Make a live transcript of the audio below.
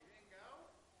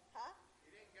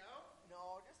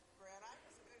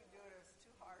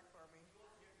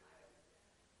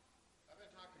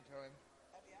to him.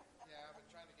 Have you? Yeah, I've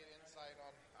been trying to get insight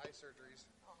on eye surgeries.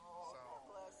 Oh, God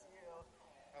bless you.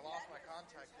 I lost my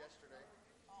contact yesterday.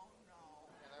 Oh, no.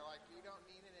 And they're like, you don't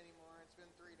need it anymore. It's been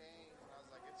 3 days. And I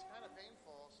was like, it's kind of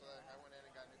painful. So I went in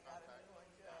and got a new Got a contact. new one.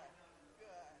 Good.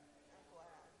 Good. I'm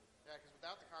glad. Yeah, because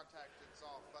without the contact, it's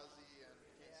all fuzzy and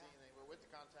you can't see anything. But with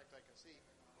the contact, I can see,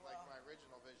 like my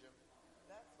original vision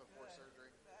before Good.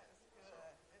 surgery. That is good.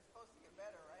 It's supposed to get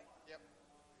better, right? Yep.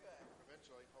 Good.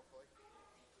 Eventually, hopefully.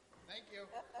 Thank you.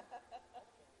 I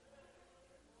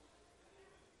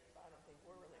don't think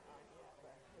we're really on yet,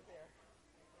 but we're there.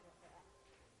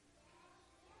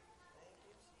 Thank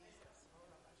you, Jesus.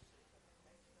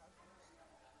 Thank you,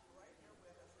 God. Right here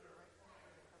with us. You're right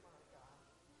here. Come on, God.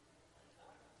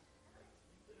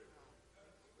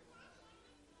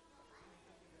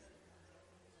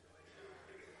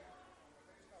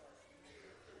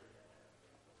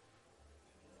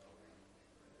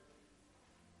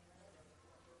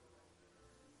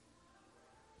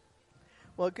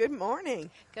 Well, good morning.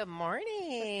 Good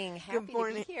morning. Happy Good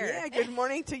morning. to be here. Yeah, good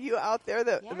morning to you out there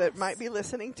that Yes. might be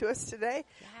listening to us today.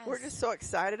 Yes. We're just so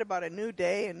excited about a new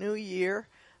day, a new year.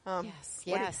 Yes.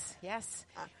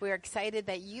 We're excited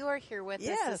that you are here with us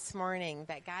Yes. this morning,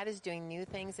 that God is doing new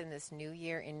things in this new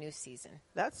year and new season.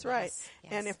 That's right. Yes,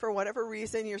 And yes. if for whatever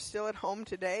reason you're still at home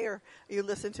today or you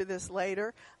listen to this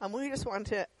later, we just want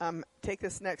to take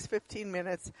this next 15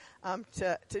 minutes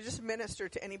to just minister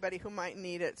to anybody who might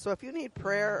need it. So if you need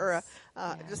prayer or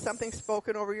just something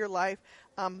spoken over your life,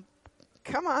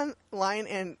 come online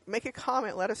and make a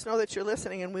comment. Let us know that you're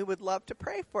listening, and we would love to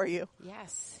pray for you.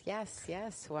 Yes.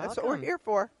 Welcome. That's what we're here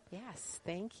for. Yes,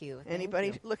 thank you.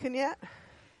 Anybody looking yet?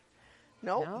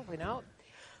 Nope. No, we don't.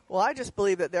 Well, I just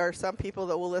believe that there are some people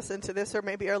that will listen to this or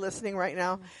maybe are listening right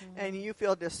now, and you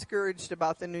feel discouraged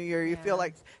about the new year. You feel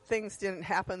like things didn't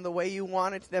happen the way you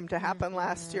wanted them to happen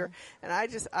last year. And I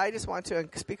just want to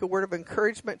speak a word of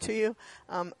encouragement to you.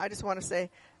 I just want to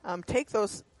say, take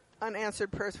those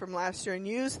unanswered prayers from last year and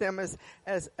use them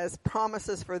as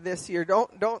promises for this year.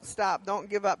 Don't stop. Don't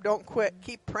give up. Don't quit.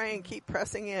 Keep praying. Keep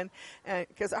pressing in,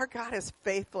 because our God is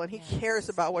faithful and He cares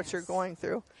about what you're going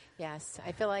through. Yes,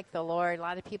 I feel like the Lord, a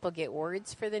lot of people get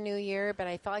words for the new year, but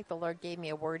I feel like the Lord gave me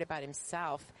a word about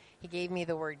Himself. He gave me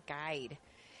the word guide.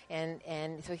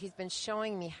 And so He's been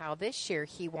showing me how this year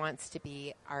He wants to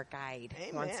be our guide. Amen.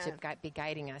 He wants to be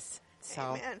guiding us. So.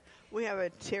 Amen. We have a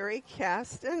Terry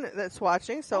Caston that's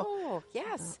watching. So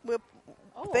yes.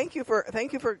 Thank you for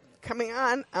coming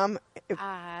on. Do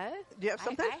you have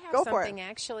something? I have Go something for it.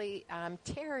 actually.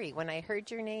 Terry, when I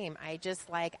heard your name, I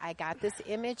got this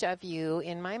image of you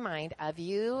in my mind, of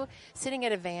you sitting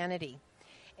at a vanity.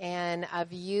 And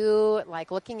of you, like,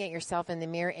 looking at yourself in the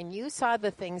mirror, and you saw the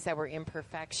things that were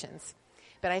imperfections.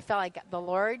 But I felt like the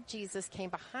Lord Jesus came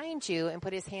behind you and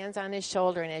put His hands on His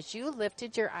shoulder, and as you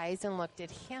lifted your eyes and looked at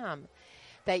Him,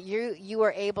 that you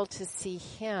were able to see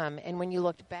Him. And when you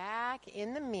looked back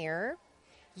in the mirror,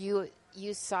 you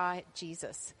saw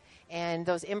Jesus. And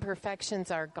those imperfections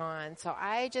are gone. So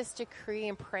I just decree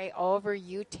and pray over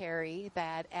you, Terry,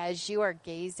 that as you are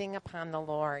gazing upon the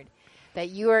Lord, that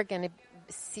you are going to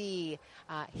see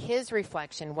His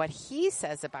reflection, what He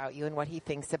says about you and what He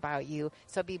thinks about you.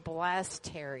 So be blessed,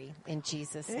 Terry, in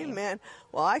Jesus' name. Amen.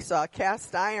 Well, I saw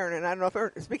cast iron, and I don't know if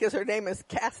it's because her name is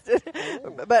casted,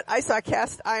 but I saw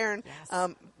cast iron.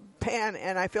 Yes. Pan,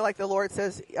 and I feel like the Lord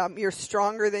says you're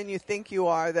stronger than you think you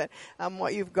are. That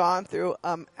what you've gone through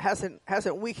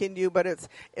hasn't weakened you, but it's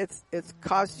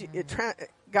caused you.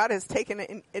 God has taken it,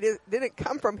 and it didn't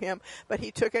come from Him, but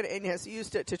He took it and has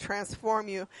used it to transform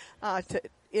you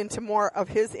into more of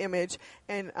His image.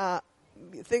 And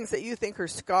things that you think are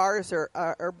scars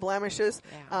or blemishes,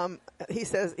 He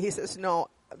says no.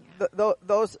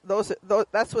 Those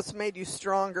that's what's made you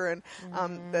stronger, and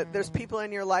that there's people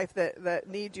in your life that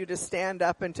need you to stand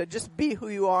up and to just be who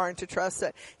you are and to trust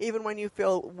that even when you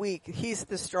feel weak, He's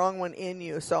the strong one in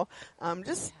you. So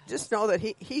just know that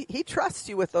he trusts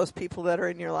you with those people that are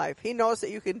in your life. He knows that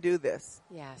you can do this.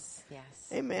 Yes.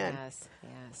 Amen.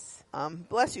 Yes.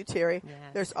 Bless you, Terry. Yes.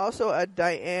 There's also a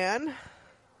Diana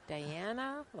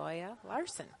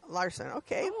Larson.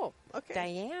 Okay. Oh, okay.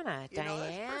 Diana. You know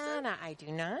this person? I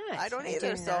do not. I don't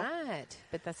either, I do not.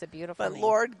 But that's a beautiful But name.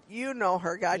 Lord, you know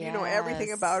her, God. You know everything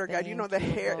Yes, about her, God. You know the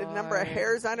thank you, the number of Lord.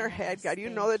 hairs on her head, Yes, God. You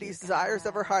thank know the you, desires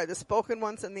of her God. heart, the spoken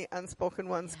ones and the unspoken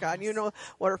ones, God. You know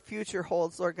what her future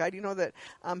holds, Lord God. You know that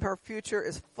her future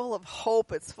is full of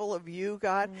hope. It's full of you,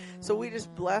 God. So we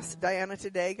just bless Diana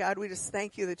today, God. We just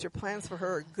thank you that your plans for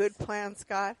her are good plans,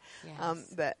 God.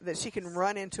 Yes. That she can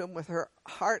run into them with her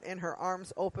heart and her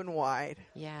arms open wide.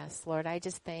 Yes. Jesus, Lord, I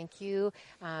just thank you,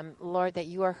 Lord, that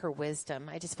you are her wisdom.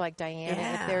 I just feel like, Diana,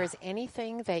 Yeah. if there is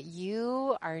anything that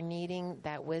you are needing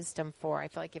that wisdom for, I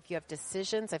feel like if you have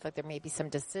decisions, I feel like there may be some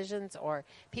decisions or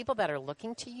people that are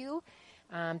looking to you,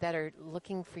 that are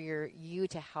looking for you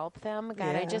to help them.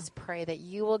 God, I Yeah. just pray that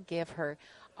you will give her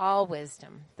all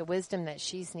wisdom, the wisdom that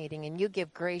she's needing, and you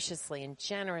give graciously and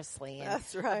generously and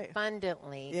That's right.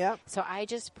 abundantly. Yep. So I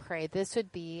just pray this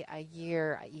would be a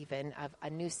year even of a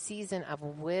new season of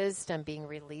wisdom being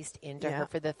released into Yeah. her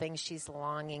for the things she's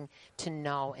longing to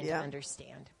know and Yeah. to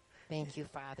understand. Thank you,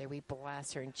 Father. We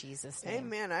bless her in Jesus' name.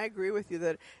 Amen. I agree with you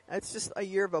that it's just a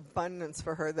year of abundance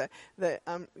for her. That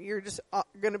you're just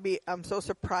going to be so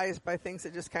surprised by things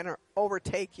that just kind of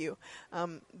overtake you.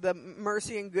 The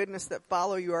mercy and goodness that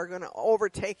follow you are going to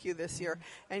overtake you this year,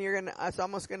 and it's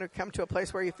almost going to come to a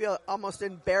place where you feel almost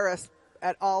embarrassed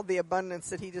at all the abundance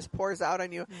that he just pours out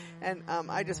on you. And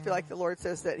I just feel like the Lord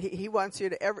says that he wants you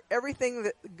to everything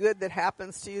that good that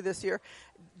happens to you this year,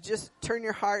 just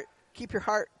keep your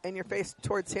heart and your face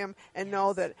towards him, and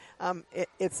know that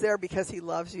it's there because he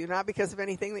loves you, not because of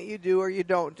anything that you do or you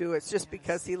don't do. It's just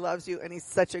because he loves you, and he's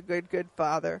such a good, good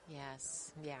father.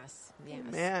 Yes, yes, yes.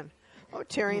 Amen. Oh,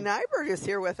 Terry Nyberg is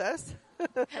here with us.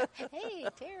 Hey,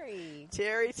 Terry.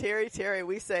 Terry.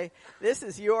 We say, this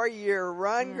is your year.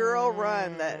 Run, girl,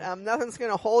 run. That nothing's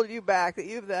going to hold you back.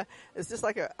 That it's just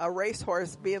like a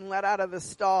racehorse being let out of the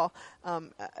stall.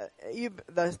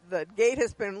 The gate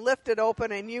has been lifted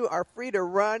open, and you are free to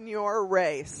run your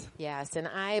race. Yes, and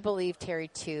I believe, Terry,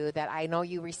 too, that I know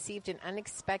you received an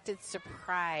unexpected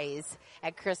surprise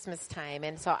at Christmas time,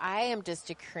 and so I am just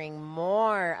decreeing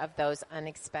more of those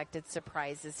unexpected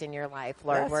surprises in your life,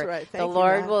 Lord. That's where right. Thank the you,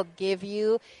 Lord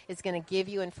God. is going to give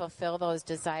you and fulfill those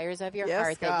desires of your Yes,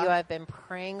 heart God. that you have been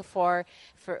praying for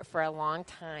a long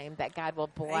time, that God will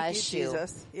bless Thank you,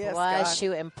 Jesus. Yes, bless God.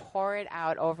 you, and pour it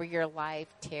out over your life,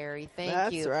 Terry. Thank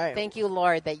That's you. right. Thank you,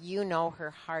 Lord, that you know her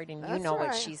heart and you That's know right.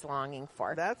 what she's longing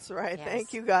for. That's right. Yes.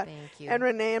 Thank you, God. Thank you. And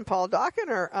Renee and Paul Dawkin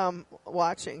are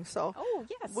watching. So Oh,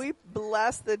 yes. we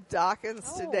bless the Dawkins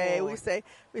today. Oh.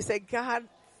 We say, God,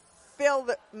 fill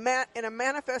in a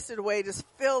manifested way, just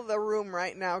fill the room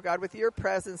right now, God, with your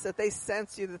presence, that they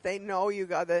sense you, that they know you,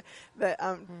 God, that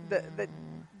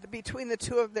between the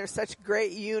two of them, there's such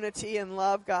great unity and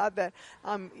love, God, that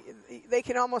they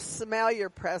can almost smell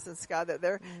your presence, God, that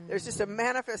there's just a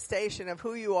manifestation of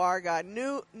who you are, God,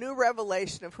 new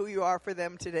revelation of who you are for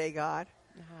them today, God.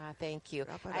 Thank you.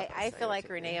 I feel like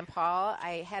Renee and Paul,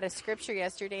 I had a scripture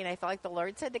yesterday, and I felt like the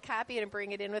Lord said to copy it and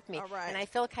bring it in with me. All right. And I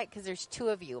feel like, because there's two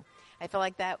of you, I feel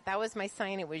like that was my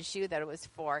sign. It was you that it was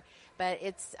for. But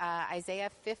it's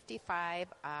Isaiah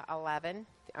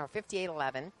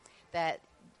 58:11, that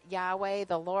Yahweh,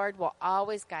 the Lord, will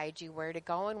always guide you where to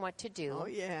go and what to do. Oh,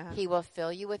 yeah. He will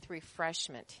fill you with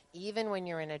refreshment, even when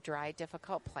you're in a dry,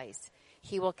 difficult place.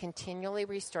 He will continually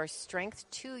restore strength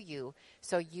to you,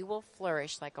 so you will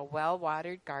flourish like a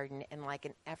well-watered garden and like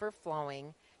an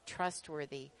ever-flowing,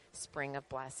 trustworthy spring of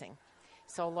blessing.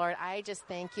 So, Lord, I just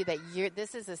thank you that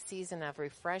this is a season of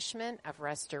refreshment, of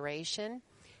restoration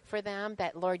for them,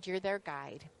 that, Lord, you're their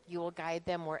guide. You will guide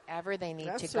them wherever they need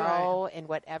That's to go right. and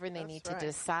whatever they That's need right. to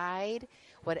decide,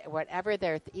 whatever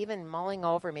they're even mulling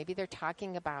over. Maybe they're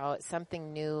talking about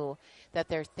something new that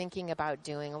they're thinking about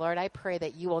doing. Lord, I pray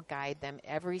that you will guide them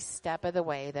every step of the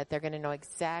way, that they're going to know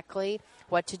exactly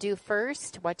what to do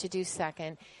first, what to do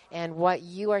second, and what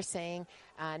you are saying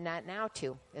not now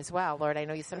to as well. Lord, I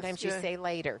know sometimes you good. say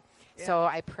later. Yeah. So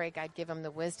I pray, God, give them the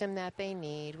wisdom that they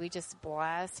need. We just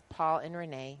bless Paul and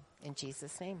Renee in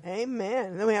Jesus' name. Amen.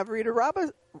 And then we have Rita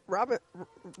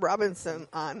Robinson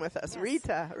on with us. Yes.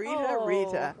 Rita.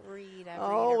 Rita.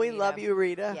 Oh, we love you,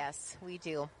 Rita. Yes, we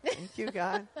do. Thank you,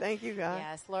 God. Thank you, God.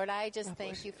 Yes, Lord, I just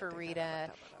thank you for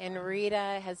Rita. And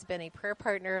Rita has been a prayer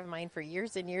partner of mine for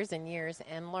years and years and years.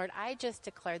 And Lord, I just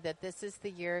declare that this is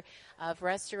the year of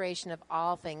restoration of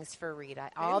all things for Rita.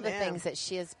 All the Amen. things that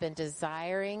she has been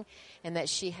desiring and that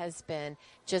she has been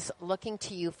just looking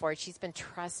to you for. She's been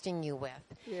trusting you with.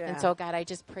 Yeah. And so, God, I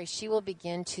just pray she will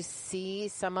begin to see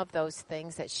some of those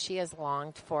things that she has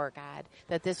longed for, God,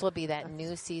 that this will be that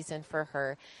new season for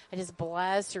her. I just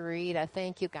bless Rita.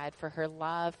 Thank you, God, for her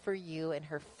love for you and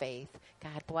her faith.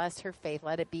 God, bless her faith.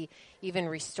 Let it be even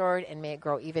restored, and may it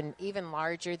grow even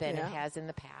larger than it has in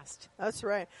the past. That's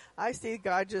right. I see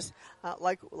God just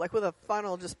like with a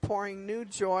funnel, just pouring new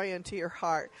joy into your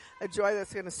heart. A joy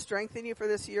that's going to strengthen you for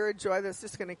this year. A joy that's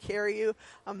just going to carry you.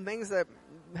 Things that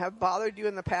have bothered you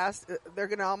in the past, they're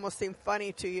going to almost seem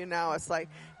funny to you now. It's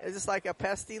just like a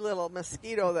pesky little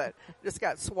mosquito that just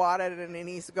got swatted and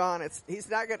he's gone. It's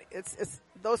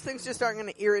those things just aren't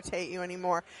going to irritate you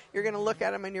anymore. You're going to look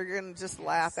at them and you're going to just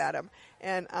laugh at them.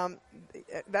 And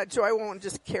that joy won't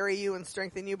just carry you and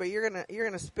strengthen you, but you're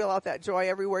gonna spill out that joy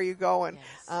everywhere you go, and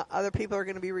other people are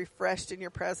going to be refreshed in your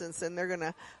presence, and they're going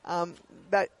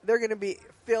to be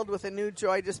filled with a new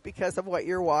joy just because of what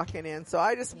you're walking in. So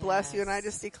I just bless you, and I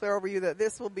just declare over you that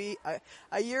this will be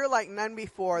a year like none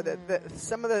before. That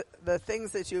some of the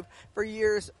things that you've for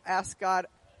years asked God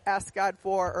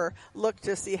for or look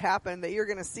to see happen, that you're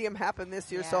going to see them happen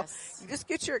this year. So just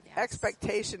get your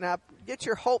expectation up, get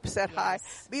your hope set high,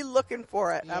 be looking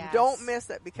for it. Don't miss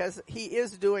it, because he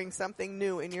is doing something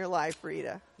new in your life,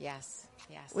 Rita. Yes.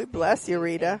 We bless you,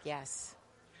 Rita. Yes.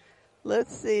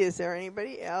 Let's see, is there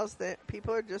anybody else that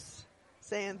people are just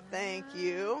saying thank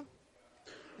you?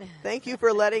 Thank you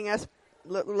for letting us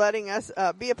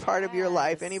be a part of your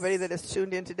life. Anybody that is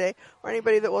tuned in today or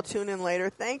anybody that will tune in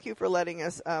later, thank you for letting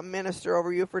us minister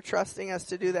over you, for trusting us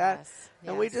to do that.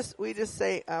 And we just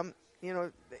say,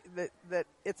 that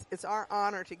it's our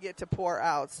honor to get to pour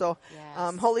out. So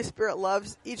Holy Spirit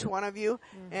loves each one of you,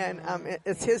 and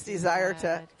it's his desire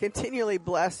to continually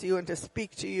bless you and to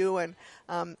speak to you, and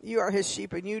you are his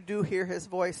sheep and you do hear his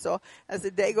voice. So as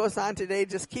the day goes on today,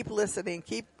 just keep listening,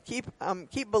 keep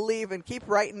believing, keep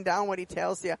writing down what he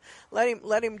tells you.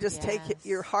 Let him just take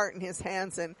your heart in his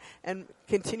hands and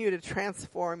continue to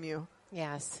transform you.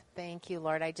 Yes. Thank you,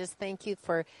 Lord. I just thank you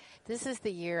for, this is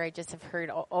the year I just have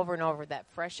heard over and over that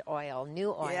fresh oil,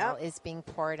 new oil is being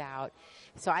poured out.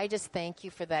 So I just thank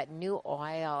you for that new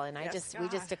oil. And we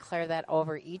just declare that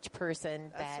over each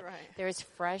person, that there's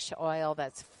fresh oil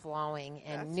that's flowing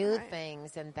and new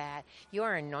things, and that you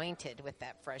are anointed with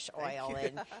that fresh oil.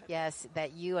 And yes,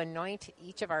 that you anoint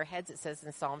each of our heads, it says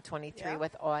in Psalm 23,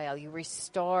 with oil. You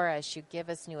restore us. You give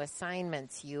us new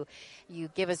assignments. You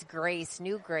give us grace,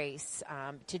 new grace,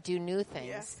 to do new things.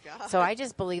 Yes, so I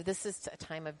just believe this is a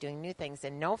time of doing new things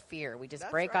and no fear. We just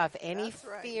break off any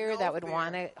fear that would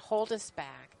want to hold us back.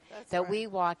 That we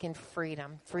walk in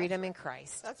freedom in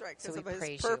Christ. That's right, because of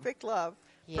his perfect love.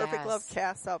 Perfect love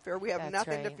casts out fear. We have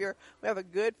nothing to fear. We have a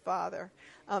good Father.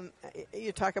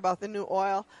 You talk about the new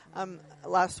oil.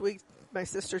 Last week, my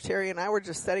sister Terry and I were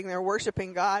just sitting there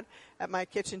worshiping God at my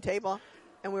kitchen table,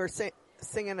 and we were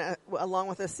singing along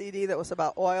with a CD that was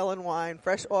about oil and wine,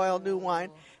 fresh oil, new wine.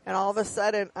 And all of a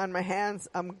sudden, on my hands,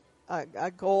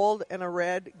 a gold and a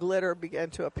red glitter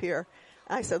began to appear.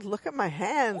 I said, look at my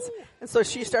hands. And so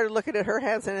she started looking at her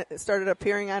hands, and it started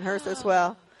appearing on hers as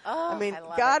well. I mean,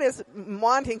 God is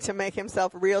wanting to make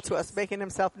himself real to us, making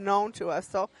himself known to us.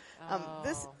 So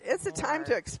it's a time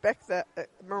to expect the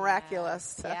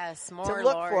miraculous, to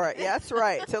look for it. Yeah, that's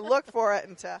right, to look for it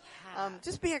and to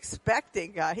just be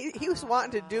expecting God. He was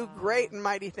wanting to do great and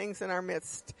mighty things in our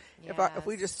midst if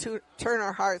we just turn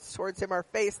our hearts towards him, our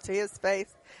face to his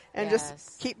face. And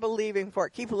just keep believing for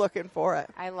it. Keep looking for it.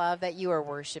 I love that you are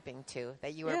worshiping too,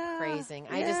 that you are praising.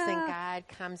 I just think God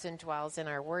comes and dwells in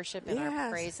our worship and our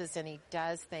praises, and he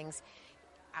does things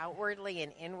outwardly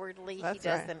and inwardly. He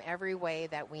does them every way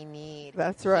that we need.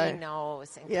 That's right. He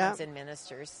knows and comes and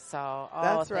ministers. So,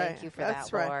 thank you for that,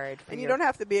 Lord. And you don't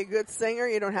have to be a good singer.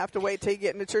 You don't have to wait till you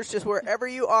get into church. Just wherever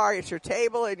you are, at your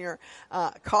table, in your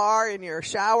car, in your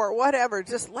shower, whatever.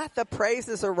 Just let the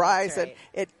praises arise, and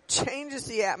it changes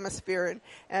the atmosphere,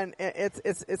 and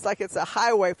it's like it's a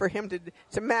highway for him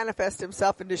to manifest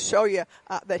himself and to show you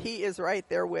that he is right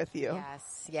there with you.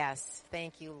 Yes.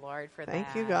 Thank you, Lord, for that.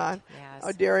 Thank you, God. Yes.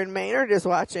 Oh, Darren Maynard is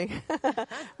watching.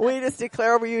 We just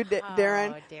declare over you,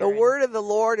 Darren, the word of the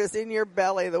Lord is in your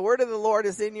belly. The word of the Lord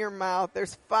is in your mouth.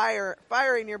 There's fire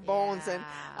in your bones.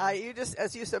 And you just,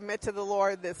 as you submit to the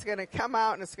Lord, that's going to come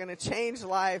out and it's going to change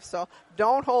life. So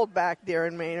don't hold back,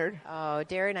 Darren Maynard. Oh,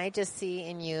 Darren, I just see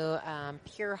in you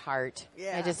pure heart.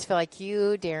 I just feel like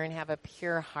you, Darren, have a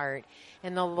pure heart.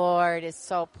 And the Lord is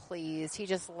so pleased. He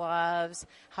just loves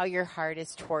how your heart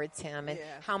is towards him and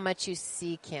how much you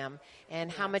seek him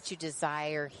and how much you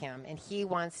desire him. And he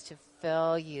wants to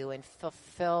fill you and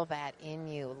fulfill that in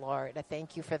you, Lord. I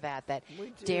thank you for that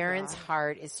Darren's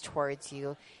heart is towards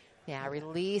you. Yeah,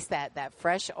 release that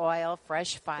fresh oil,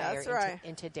 fresh fire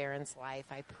into Darren's life,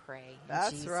 I pray.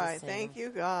 That's right. Name. Thank you,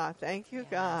 God. Thank you,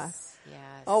 God.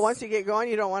 Yes. Oh, once you get going,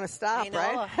 you don't want to stop,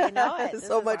 right? I know it. It's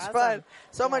so much fun.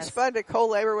 So much fun to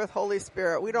co-labor with Holy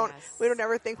Spirit. We don't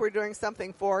ever think we're doing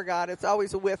something for God. It's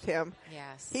always with him.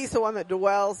 Yes. He's the one that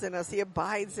dwells in us. He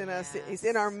abides in us. He's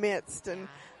in our midst. And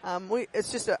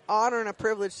it's just an honor and a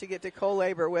privilege to get to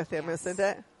co-labor with him, isn't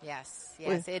it? Yes,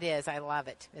 it is. I love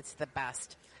it. It's the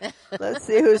best. Let's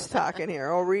see who's talking here.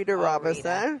 Oh, Rita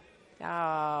Robinson.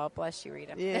 Oh, bless you,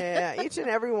 Rita. Yeah, each and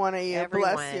every one of you.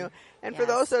 Everyone. Bless you. And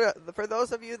Yes. for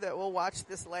those of you that will watch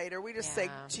this later, we just say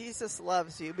Yeah. Jesus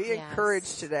loves you. Be Yes.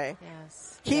 encouraged today.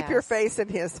 Yes. Keep Yes. your face in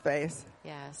His face.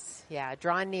 Yes. Yeah.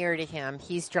 Draw near to Him.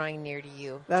 He's drawing near to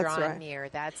you. That's Draw right. near.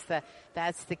 That's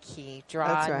the key. Draw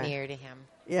That's right. near to Him.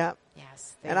 Yeah.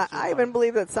 Yes. And Thank you, I Lord. even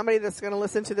believe that somebody that's going to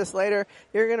listen to this later,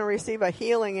 you're going to receive a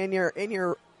healing in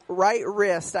your right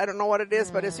wrist. I don't know what it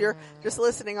is, but as you're just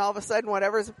listening, all of a sudden,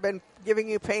 whatever's been giving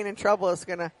you pain and trouble is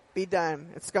going to be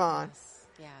done. It's gone. Yes.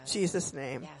 Yes. In Jesus'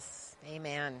 name. Yes.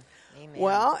 Amen. Amen.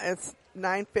 Well, it's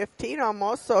 9:15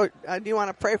 almost, so do you want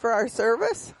to pray for our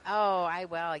service? Oh, I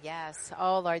will, yes.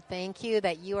 Oh, Lord, thank you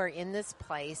that you are in this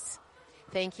place.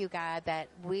 Thank you, God, that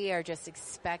we are just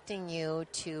expecting you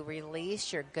to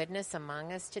release your goodness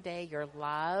among us today, your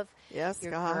love, Yes,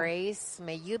 your God. grace.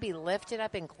 May you be lifted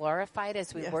up and glorified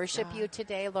as we Yes, worship God. you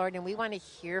today, Lord. And we want to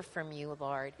hear from you,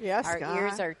 Lord. Yes, Our God.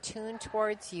 ears are tuned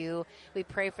towards you. We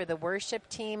pray for the worship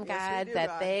team, Yes, we God, do, that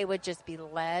God. they would just be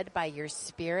led by your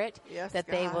Spirit, Yes, that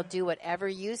they God. will do whatever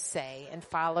you say and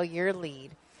follow your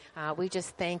lead. We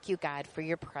just thank you, God, for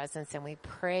your presence, and we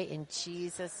pray in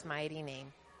Jesus' mighty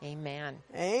name. Amen.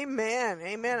 Amen.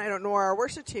 Amen. I don't know where our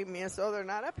worship team is, so they're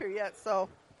not up here yet. So,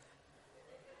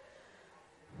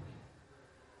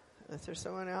 is there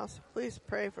someone else? Please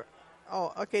pray for.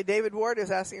 Oh, okay. David Ward is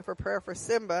asking for prayer for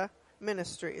Simba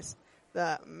Ministries,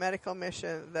 the medical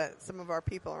mission that some of our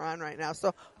people are on right now.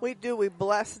 So we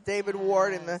bless David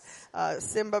Ward and the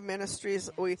Simba Ministries.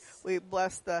 We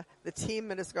bless the team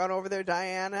that has gone over there,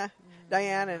 Diane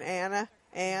and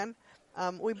Ann.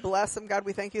 We bless them, God.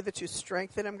 We thank you that you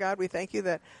strengthen them, God. We thank you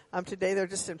that today they're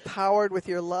just empowered with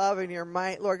your love and your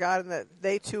might, Lord God, and that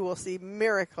they too will see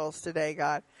miracles today,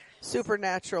 God.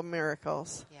 Supernatural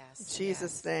miracles. Yes. In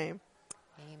Jesus' name.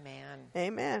 Amen.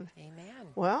 Amen. Amen.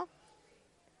 Well,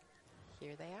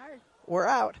 Here they are. we're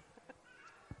out.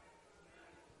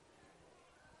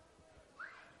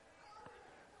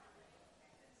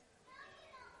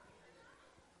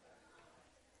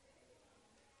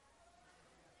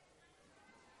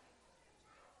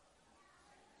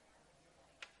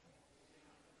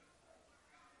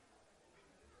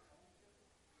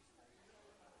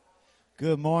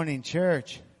 Good morning,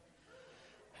 church.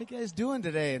 How you guys doing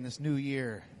today in this new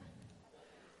year?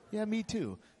 Yeah, me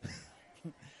too.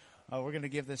 We're going to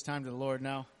give this time to the Lord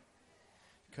now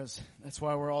because that's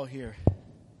why we're all here.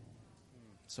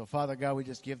 So, Father God, we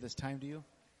just give this time to you.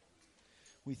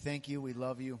 We thank you. We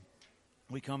love you.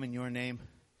 We come in your name.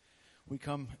 We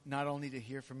come not only to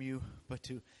hear from you, but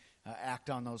to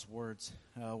act on those words,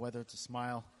 whether it's a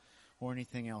smile or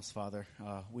anything else, Father.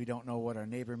 We don't know what our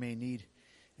neighbor may need.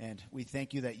 And we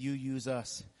thank you that you use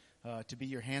us to be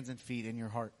your hands and feet in your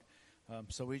heart.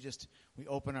 So we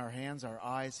open our hands, our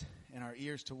eyes, and our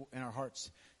ears and our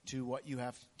hearts to what you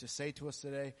have to say to us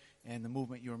today and the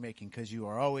movement you are making, because you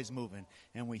are always moving.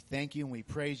 And we thank you and we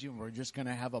praise you, and we're just going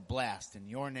to have a blast in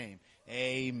your name.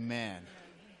 Amen.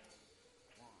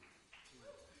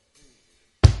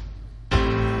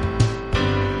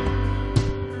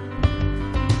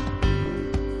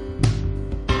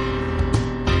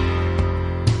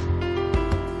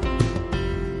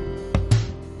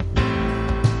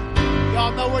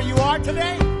 Y'all know where you are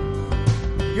today?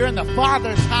 You're in the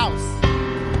Father's house.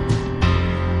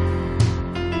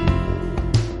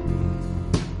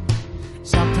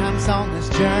 Sometimes on this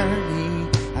journey,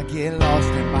 I get lost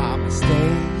in my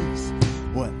mistakes.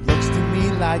 What looks to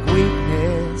me like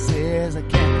weakness is a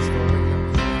canvas for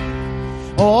your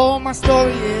pain. Oh, my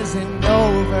story isn't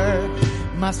over.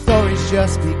 My story's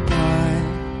just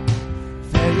begun.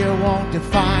 Failure won't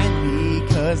define me,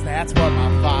 'cause that's what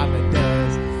my Father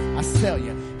does. I tell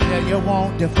you, failure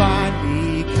won't define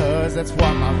me, 'cause that's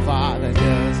what my Father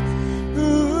does.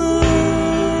 Ooh,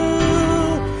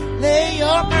 lay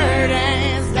your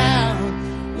burdens down.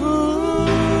 Ooh,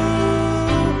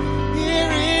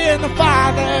 here in the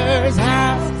Father's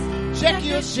house. Check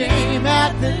your shame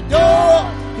at the door,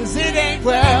 'cause it ain't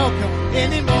welcome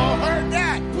anymore. Heard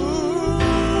that? Ooh,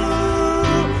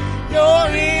 you're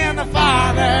in the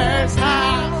Father's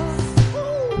house.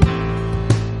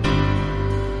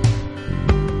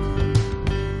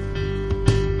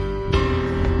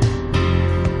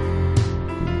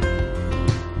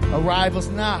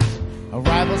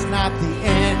 Arrival's not the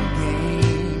end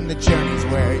game. The journey's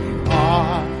where you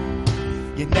are.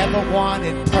 You never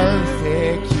wanted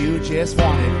perfect, you just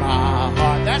wanted my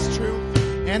heart. That's true.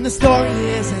 And the story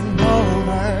isn't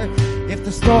over if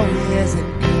the story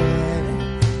isn't good.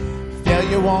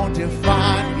 Failure won't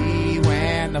define me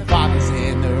when the Father's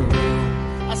in the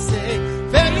room. I say,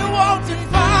 failure won't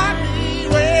define me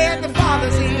when the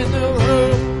Father's in the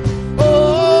room.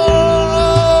 Oh,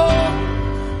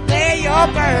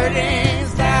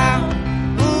 burdens down.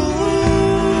 Ooh,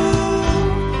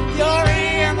 you're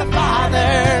in the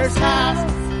Father's house.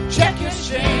 Check your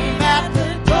shame at the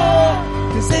door,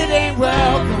 'cause it ain't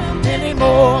welcome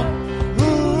anymore.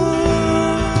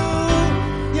 Ooh,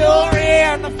 you're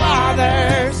in the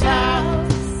Father's house.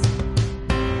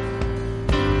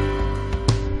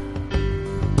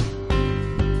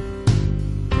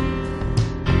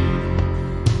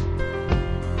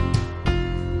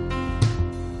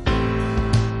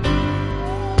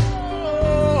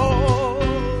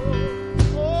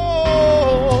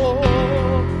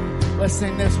 Let's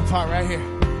sing this one part right here.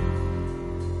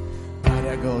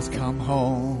 Prodigals come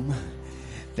home.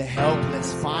 The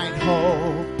helpless find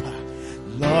hope.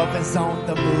 Love is on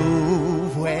the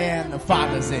move when the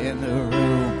Father's in the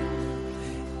room.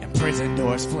 And prison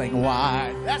doors fling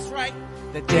wide. That's right.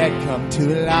 The dead come to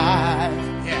life.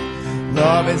 Yeah.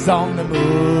 Love is on the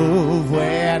move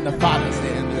when the Father's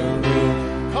in the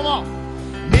room. Come on.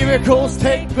 Miracles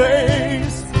take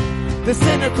place. The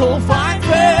cynical find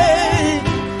faith.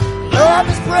 Love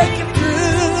is breaking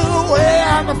through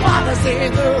when the Father's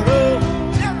in the room.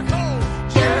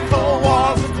 Jericho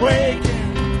walls are quaking.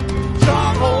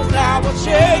 Strongholds now are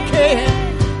shaking.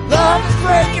 Love is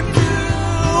breaking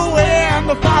through when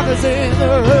the Father's in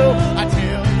the room. I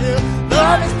tell you,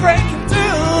 love is breaking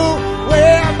through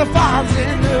when the Father's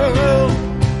in the room.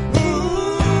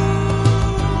 Ooh,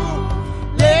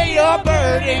 lay your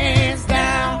burdens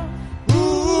down.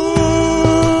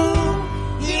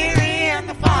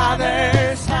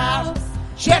 Father's house.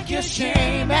 Check your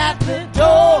shame at the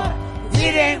door.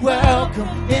 It ain't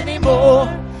welcome anymore.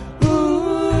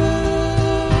 Ooh,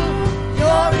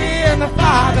 you're in the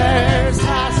Father's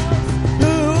house.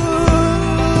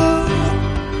 Ooh,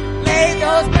 lay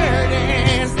those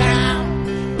burdens down.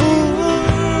 Ooh,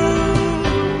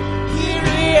 you're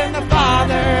in the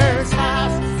Father's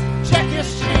house. Check your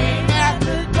shame at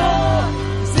the door,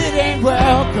 'cause it ain't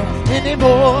welcome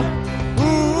anymore.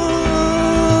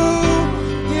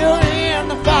 You're in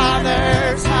the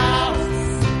Father's house.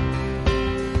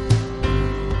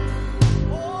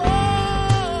 Oh.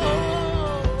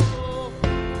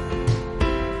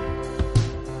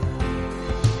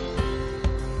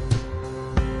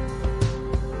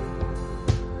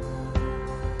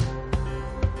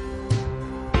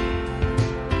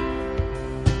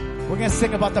 We're going to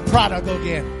sing about the prodigal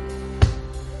again.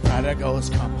 Prodigals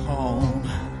come home.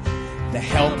 The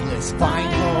helpless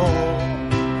find home.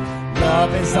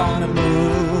 Love is on the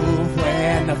move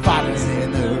when the Father's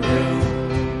in the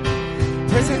room.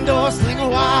 Prison doors swing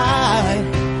wide.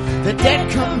 The dead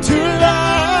come to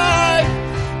life.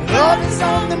 Love is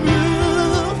on the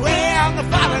move when the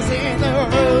Father's in the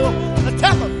room. Now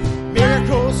tell them,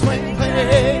 miracles swing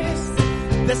place.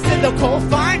 The cynical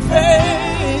find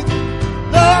faith.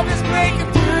 Love is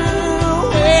breaking through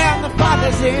when the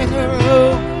Father's in the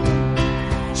room.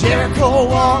 Jericho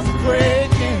walls are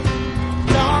breaking.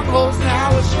 Strongholds now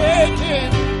are shaking.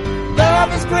 Love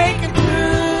is breaking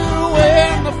through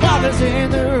when the Father's in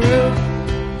the room.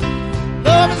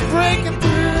 Love is breaking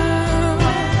through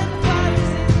when the Father's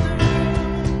in the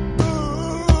room.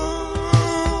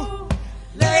 Ooh,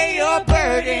 lay your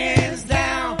burdens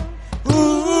down.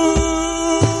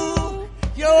 Ooh,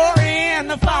 you're in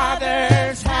the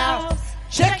Father's house.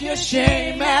 Check your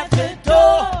shame at the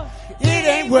door. It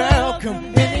ain't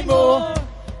welcome anymore.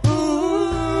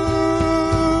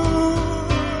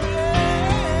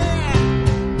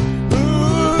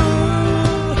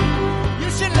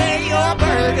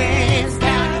 Burdens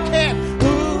down, you can.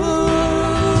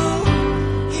 Ooh,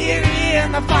 you're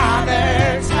in the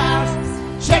Father's house.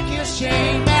 Check your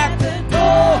shame at the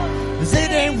door, 'cause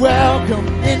it ain't welcome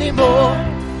anymore.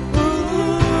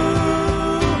 Ooh,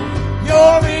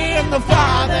 you're in the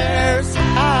Father's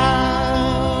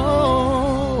house.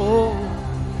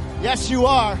 Yes, you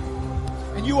are.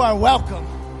 And you are welcome.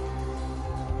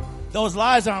 Those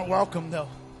lies aren't welcome, though.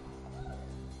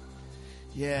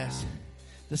 Yes.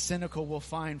 The cynical will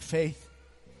find faith.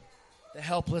 The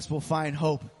helpless will find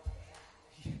hope.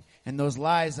 And those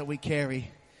lies that we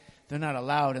carry, they're not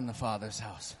allowed in the Father's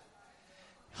house.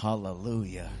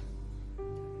 Hallelujah.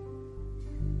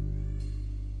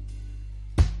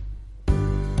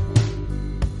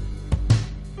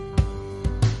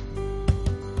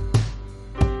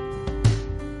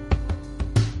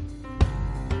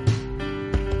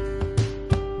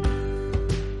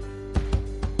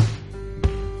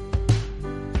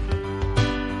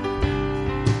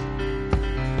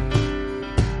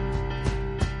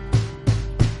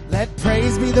 Let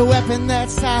praise be the weapon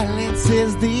that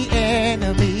silences the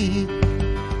enemy.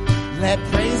 Let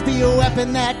praise be a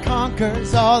weapon that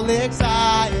conquers all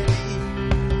anxiety.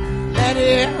 let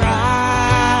it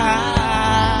rise.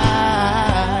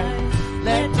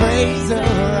 Let praise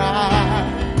arise.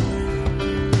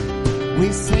 We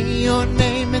sing your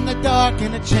name in the dark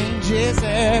and it changes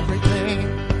everything.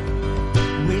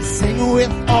 We sing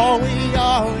with all we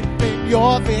are and bring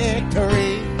your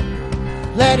victory.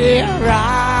 Let it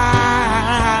rise.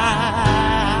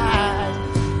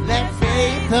 Let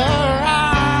faith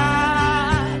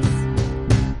arise.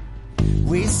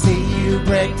 We see you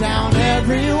break down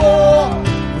every wall.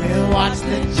 We'll watch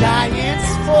the giants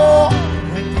fall.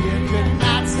 When fear could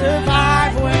not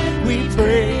survive, when we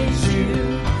praise you,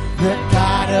 the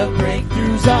God of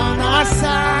breakthroughs on our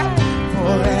side.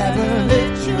 Forever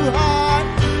lift you high.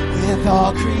 With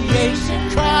all creation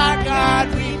cry, God,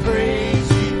 we praise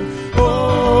you. Oh,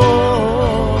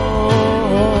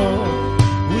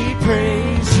 we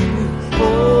praise you.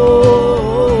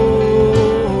 Oh,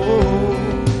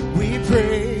 we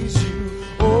praise you.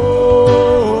 Oh,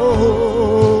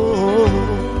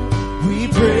 we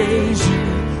praise you.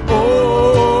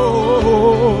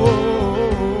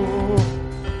 Oh,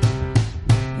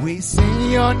 we sing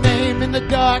your name in the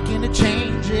dark and it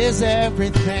changes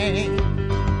everything.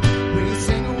 We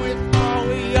sing with all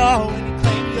we are and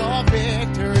claim your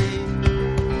victory.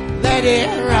 Let it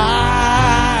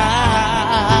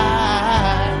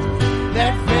rise.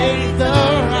 Let faith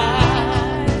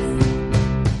arise.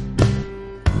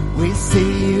 We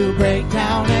see you break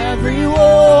down every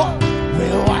wall.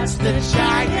 We'll watch the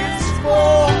giants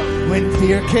fall. When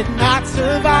fear could not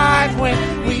survive, when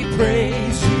we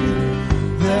praise you,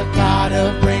 the God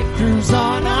of breakthroughs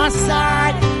on our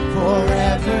side.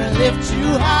 Forever lift you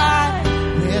high.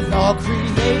 With all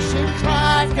creation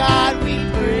cry, God, we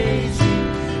praise you.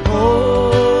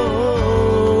 Oh,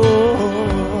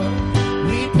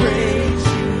 we praise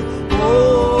you.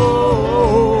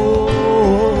 Oh,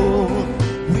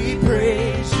 we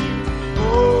praise you. Oh,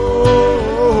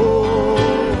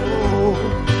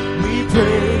 we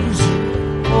praise you.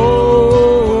 Oh.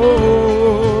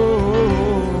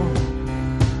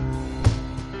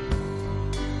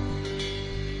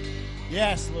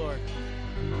 Yes, Lord.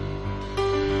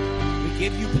 We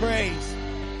give you praise.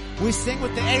 We sing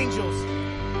with the angels.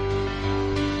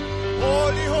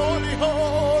 Holy, holy,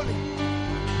 holy.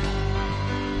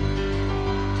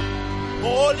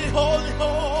 Holy, holy,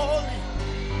 holy.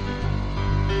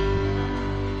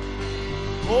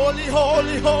 Holy,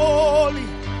 holy, holy.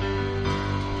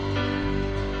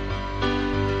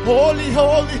 Holy,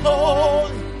 holy,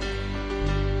 holy.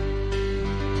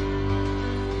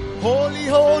 Holy,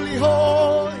 holy,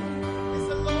 holy. Is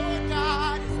the Lord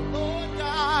God, is the Lord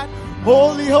God.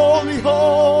 Holy, holy,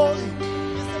 holy.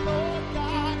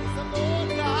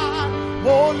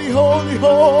 Holy, holy,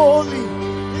 holy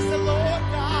is the Lord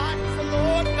God, is the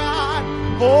Lord God.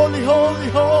 Holy, holy,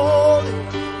 holy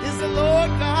is the Lord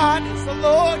God, is the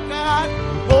Lord God.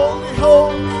 Holy,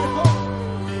 holy,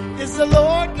 holy is the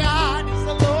Lord God, is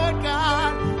the Lord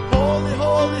God. Holy,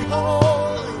 holy,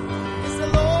 holy is the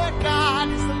Lord God,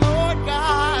 is the Lord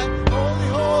God. Holy,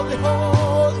 holy,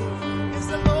 holy is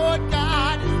the Lord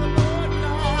God, is the Lord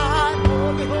God.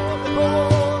 Holy, holy,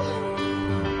 holy.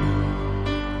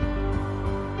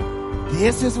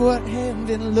 This is what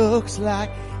heaven looks like.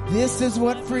 This is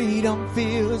what freedom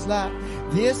feels like.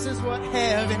 This is what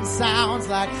heaven sounds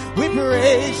like. We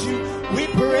praise you. We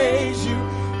praise you.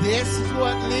 This is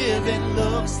what living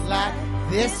looks like.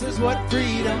 This is what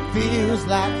freedom feels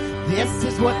like. This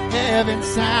is what heaven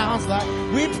sounds like.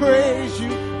 We praise you.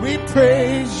 We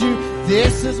praise you.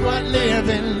 This is what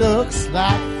living looks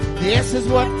like. This is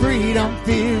what freedom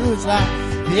feels like.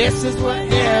 This is what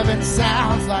heaven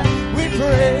sounds like. We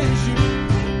praise you.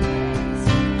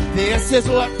 This is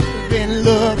what living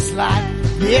looks like.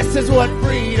 This is what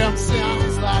freedom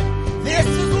sounds like. This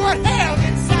is what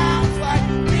heaven sounds like.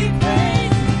 We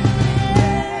praise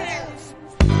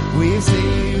you. We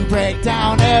see you break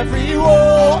down every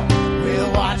wall.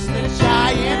 We'll watch the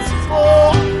giants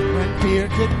fall. When fear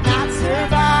could not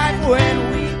survive,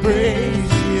 when we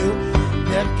praise you,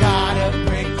 the God of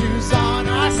breakthroughs on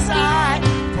our side.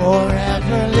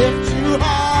 Forever lift you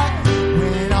high.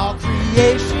 When all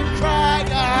creation cry,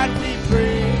 God, we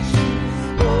praise you.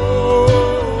 Oh,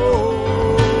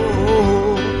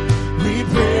 we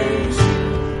praise you.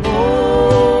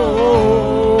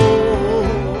 Oh,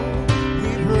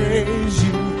 we praise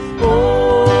you.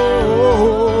 Oh,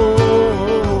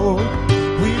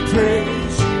 we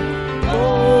praise you. Oh,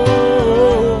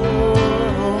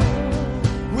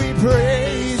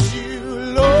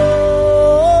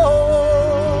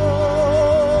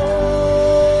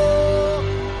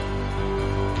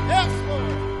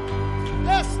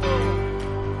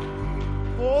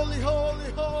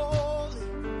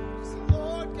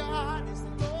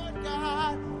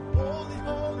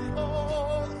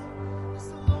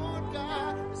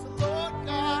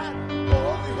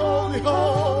 holy,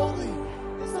 holy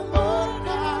is the Lord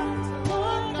God. Is the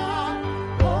Lord God.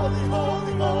 Holy,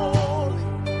 holy, holy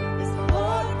is the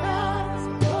Lord God. Is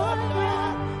the Lord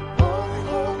God. Holy,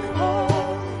 holy,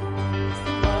 holy is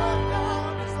the Lord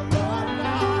God. Is the Lord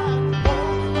God.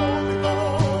 Holy, holy,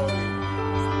 holy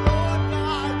is the Lord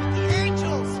God. With the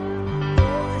angels.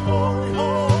 Holy, holy,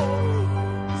 holy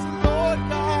is the Lord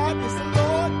God. Is the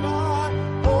Lord God.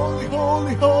 Holy,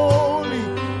 holy, holy.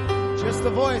 Just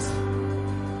the voice.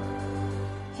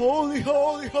 Holy,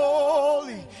 holy,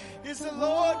 holy is the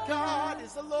Lord God,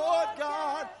 is the Lord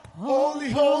God. Holy,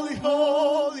 holy,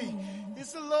 holy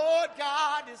is the Lord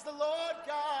God, is the Lord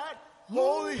God.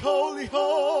 Holy, holy,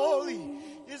 holy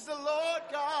is the Lord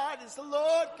God, is the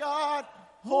Lord God.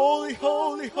 Holy,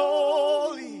 holy,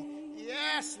 holy.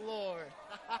 Yes, Lord.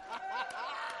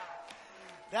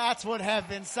 That's what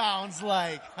heaven sounds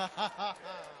like.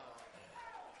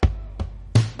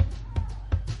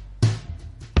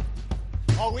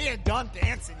 Oh, we ain't done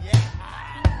dancing yet.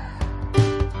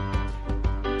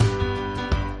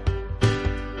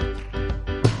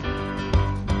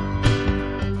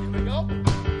 Here we go.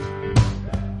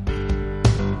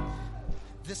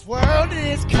 This world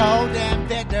is cold and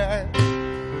bitter.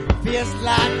 Feels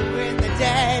like we're in the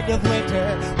dead of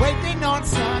winter, waiting on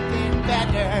something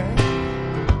better.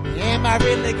 Am I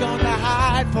really gonna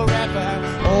hide forever?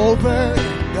 Over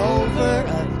and over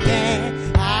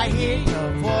again, I hear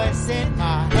your voice in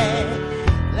my head.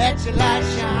 Let your light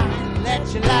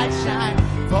shine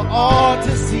for all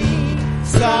to see.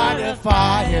 Start a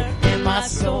fire in my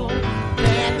soul,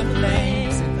 fan the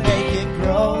flames and make it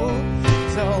grow.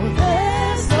 So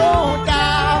there's no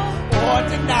doubt or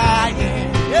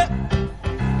denying.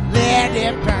 Let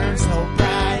it burn so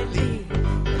brightly,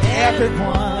 let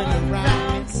everyone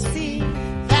around can see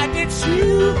that it's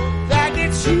you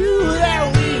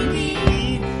that we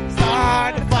need.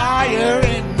 Start a fire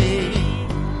in me.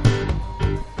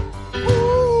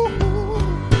 Ooh,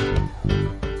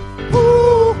 ooh,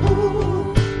 ooh,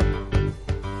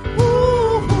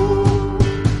 ooh.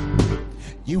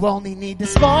 You only need the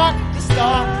spark to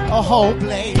start a whole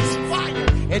blaze fire.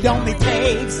 It only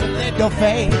takes a little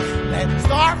faith. Let it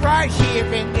start right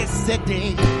here in this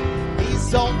city.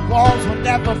 These old walls will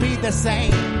never be the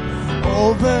same.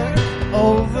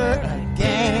 Over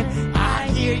again, I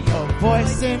hear your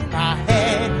voice in my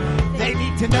head. They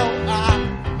need to know I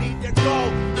need to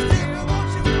go. Spirit, won't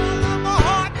you follow my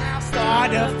heart now?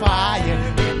 Start a fire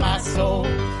in my soul.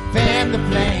 Fan the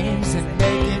flames and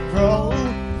make it grow.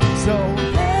 So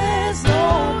there's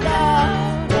no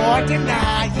doubt or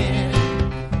denying.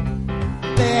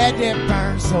 Let it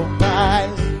burn so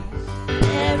brightly,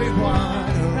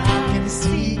 everyone around can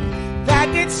see that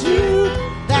it's you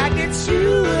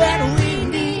that we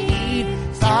need.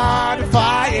 Start a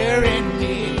fire in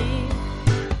me.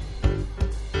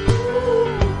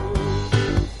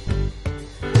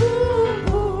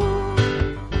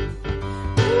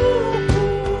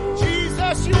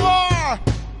 Jesus, you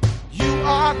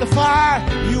are the fire,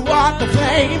 you are the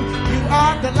flame, you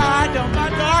are the light of my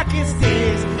darkest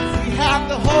days. We have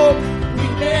the hope, we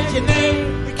bear your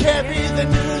name, we carry the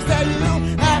news that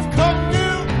you have come to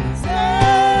save.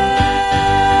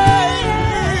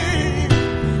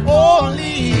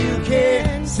 Only you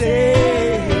can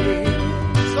save.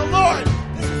 So Lord,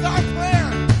 this is our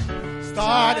prayer.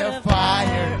 Start a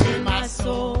fire in my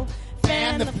soul,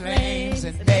 fan the flames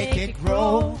and make it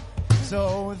grow.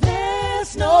 So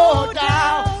there's no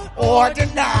doubt or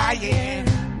denying.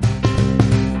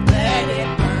 Let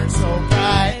it burn so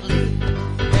brightly,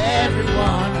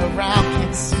 everyone around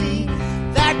can see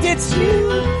that it's you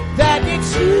that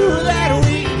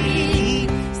we need.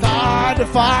 Start a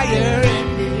fire in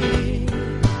me.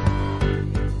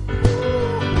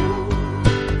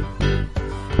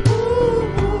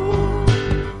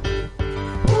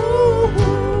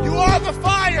 You are the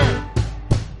fire.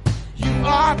 You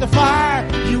are the fire.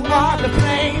 You are the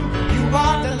flame. You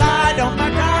are the light on my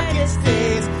darkest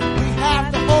days. We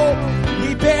have the hope.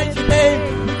 We bear your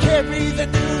name. We carry the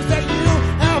news that you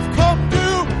have come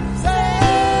to save.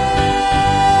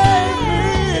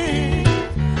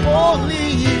 Only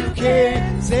you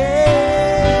can save.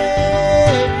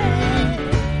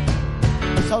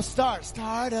 So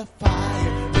start a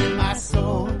fire in my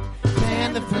soul.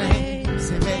 Fan the flames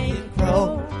and make it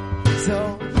grow.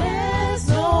 So there's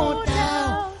no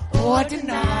doubt or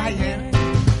denying.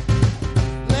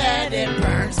 Let it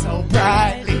burn so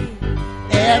brightly,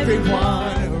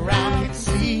 everyone around can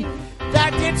see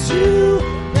that it's you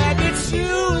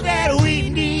that we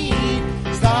need.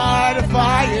 Start a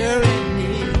fire in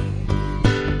me.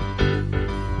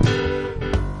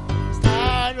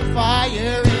 Start a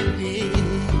fire in me.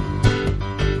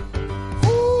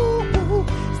 Ooh,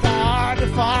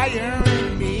 fire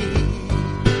in me.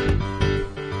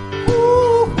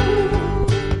 Ooh.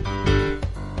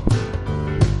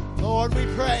 Lord, we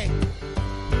pray.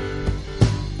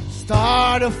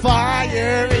 Start a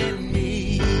fire in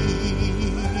me.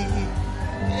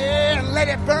 Yeah, let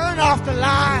it burn off the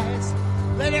lies.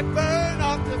 Let it burn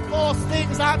off the false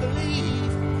things I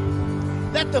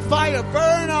believe. Let the fire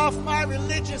burn off my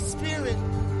religious spirit.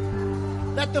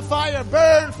 Let the fire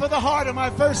burn for the heart of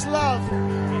my first love.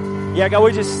 Yeah, God,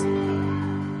 we just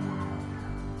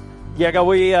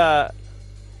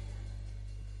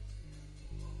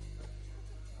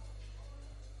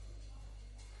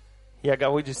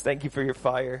thank you for your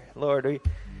fire, Lord.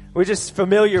 We're just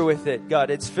familiar with it,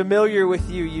 God. It's familiar with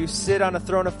you. You sit on a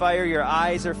throne of fire. Your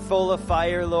eyes are full of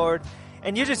fire, Lord.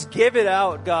 And you just give it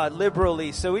out, God,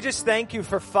 liberally. So we just thank you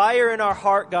for fire in our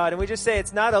heart, God. And we just say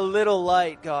it's not a little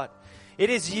light, God. It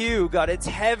is you, God. It's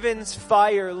heaven's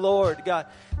fire, Lord, God.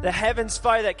 The heaven's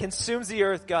fire that consumes the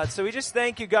earth, God. So we just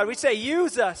thank you, God. We say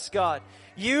use us, God.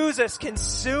 Use us,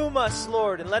 consume us,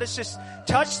 Lord, and let us just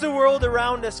touch the world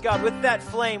around us, God, with that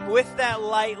flame, with that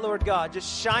light, Lord God,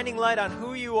 just shining light on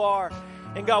who you are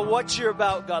and, God, what you're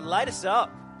about, God. Light us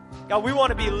up. God, we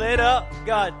want to be lit up,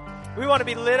 God. We want to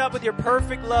be lit up with your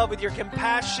perfect love, with your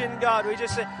compassion, God. We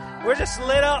just say, we're just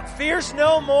lit up. Fear's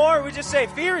no more. We just say,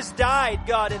 fear has died,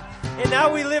 God, and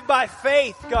now we live by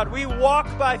faith, God. We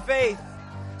walk by faith.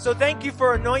 So thank you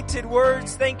for anointed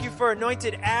words. Thank you for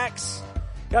anointed acts.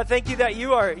 God, thank you that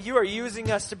you are using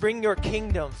us to bring your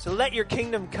kingdom. So let your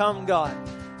kingdom come, God,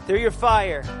 through your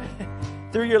fire,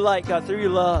 through your light, God, through your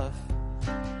love.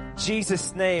 In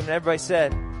Jesus' name. And everybody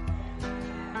said,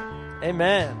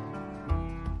 amen.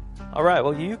 All right,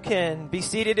 well, you can be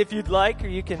seated if you'd like, or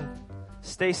you can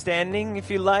stay standing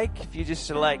if you like. If you just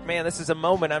are like, man, this is a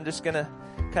moment, I'm just going to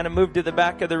kind of move to the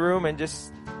back of the room and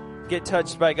just get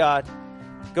touched by God.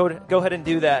 Go ahead and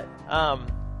do that.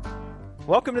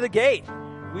 Welcome to the gate.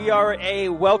 We are a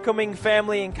welcoming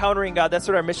family encountering God. That's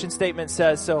what our mission statement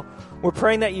says. So we're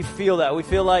praying that you feel that. We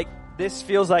feel like this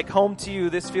feels like home to you.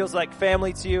 This feels like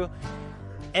family to you.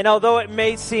 And although it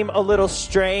may seem a little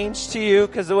strange to you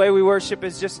because the way we worship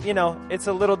is just, it's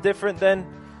a little different than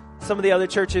some of the other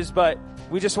churches, but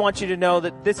we just want you to know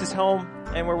that this is home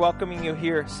and we're welcoming you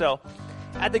here. So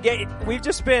at the gate, we've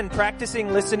just been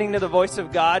practicing listening to the voice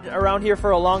of God around here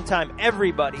for a long time.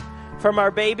 Everybody, from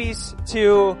our babies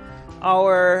to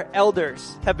our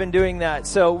elders, have been doing that.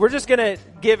 So we're just going to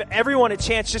give everyone a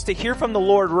chance just to hear from the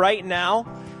Lord right now.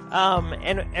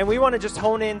 And we want to just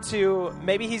hone into,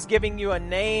 maybe he's giving you a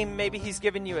name, maybe he's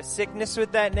giving you a sickness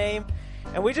with that name.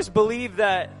 And we just believe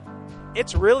that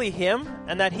it's really him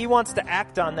and that he wants to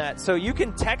act on that. So you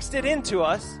can text it into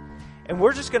us and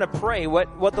we're just going to pray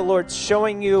what the Lord's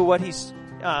showing you, what he's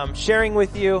sharing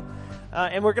with you.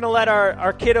 And we're going to let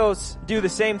our kiddos do the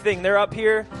same thing. They're up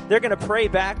here. They're going to pray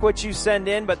back what you send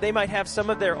in, but they might have some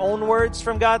of their own words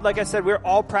from God. Like I said, we're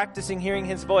all practicing hearing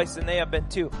his voice, and they have been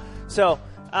too. So,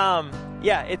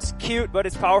 it's cute, but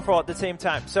it's powerful at the same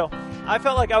time. So I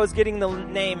felt like I was getting the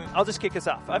name, I'll just kick us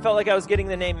off. I felt like I was getting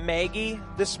the name Maggie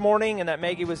this morning, and that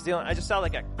Maggie was I just saw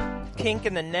like a kink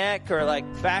in the neck or like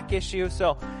back issue.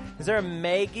 So is there a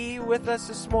Maggie with us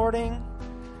this morning?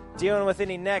 Dealing with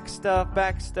any neck stuff,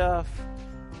 back stuff?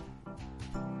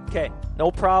 Okay, no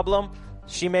problem.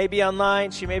 She may be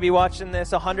online. She may be watching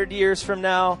this 100 years from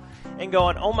now and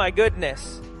going, oh my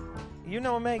goodness. You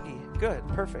know Maggie. Good,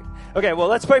 perfect. Okay, well,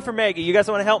 let's pray for Maggie. You guys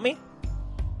want to help me?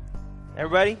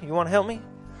 Everybody, you want to help me?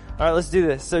 All right, let's do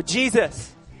this. So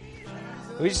Jesus,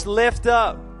 we just lift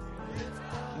up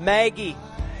Maggie.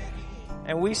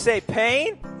 And we say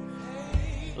pain,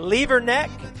 leave her neck.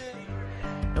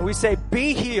 And we say,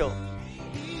 be healed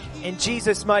in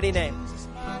Jesus' mighty name.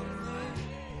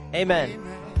 Amen.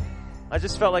 I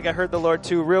just felt like I heard the Lord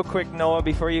too. Real quick, Noah,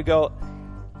 before you go.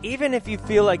 Even if you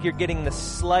feel like you're getting the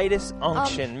slightest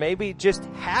unction, maybe just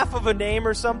half of a name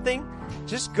or something,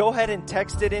 just go ahead and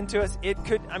text it into us. It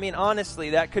could, honestly,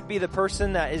 that could be the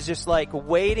person that is just like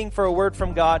waiting for a word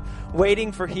from God,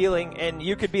 waiting for healing, and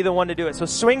you could be the one to do it. So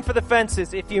swing for the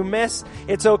fences. If you miss,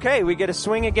 it's okay. We get to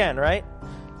swing again, right?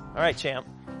 All right, champ.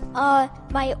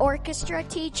 My orchestra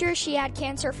teacher, she had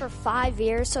cancer for 5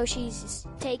 years, so she's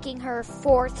taking her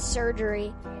 4th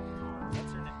surgery.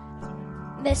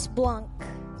 Miss Blanc.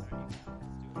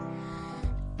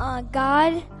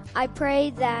 God, I pray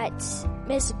that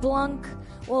Miss Blanc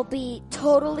will be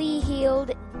totally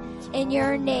healed in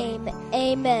your name.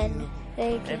 Amen.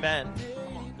 Thank you. Amen.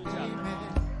 Good job.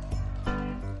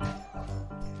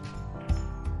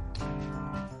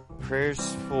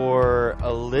 Prayers for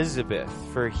Elizabeth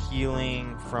for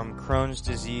healing from Crohn's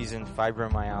disease and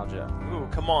fibromyalgia. Ooh,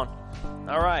 come on.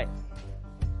 All right.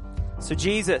 So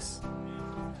Jesus,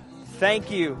 thank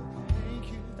you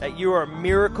that you are a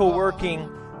miracle working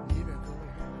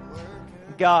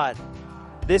God.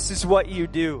 This is what you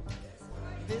do.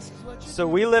 So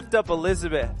we lift up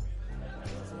Elizabeth.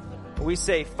 We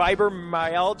say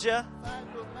fibromyalgia,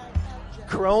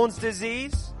 Crohn's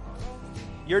disease.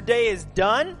 Your day is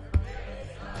done.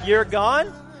 You're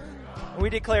gone. And we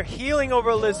declare healing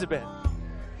over Elizabeth.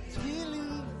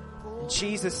 In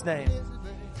Jesus' name.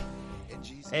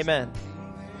 Amen.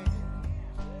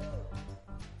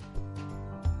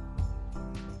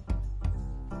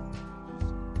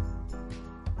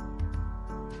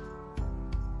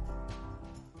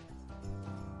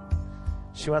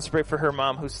 She wants to pray for her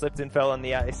mom who slipped and fell on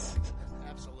the ice.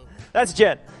 Absolutely. That's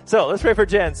Jen. So let's pray for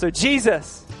Jen. So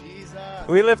Jesus,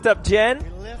 we lift up Jen.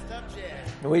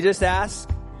 And we just ask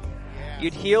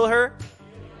you'd heal her.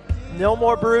 No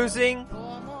more bruising.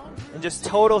 And just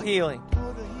total healing.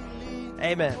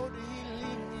 Amen.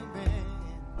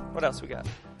 What else we got?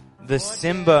 The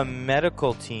Simba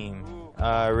medical team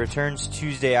returns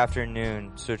Tuesday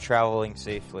afternoon, so traveling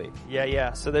safely.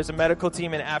 Yeah. So there's a medical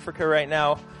team in Africa right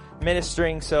now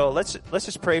ministering, so let's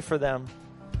just pray for them.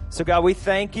 So God, we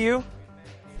thank you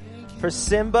for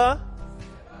Simba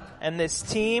and this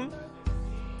team.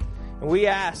 And we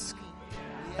ask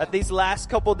that these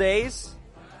last couple days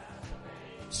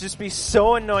just be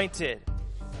so anointed,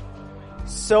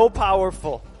 so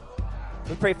powerful.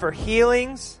 We pray for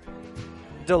healings,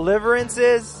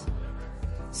 deliverances,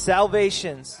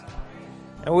 salvations.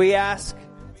 And we ask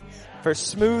for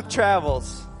smooth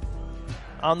travels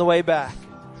on the way back.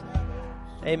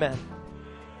 Amen.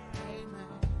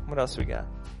 What else we got?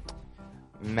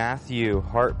 Matthew,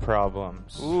 heart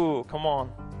problems. Ooh, come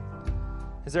on.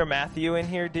 Is there a Matthew in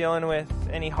here dealing with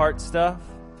any heart stuff?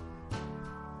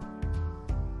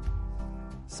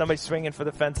 Somebody swinging for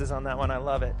the fences on that one. I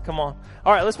love it. Come on.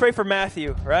 All right, let's pray for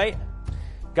Matthew, right?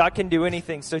 God can do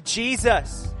anything. So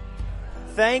Jesus,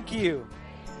 thank you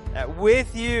that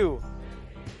with you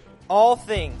all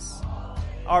things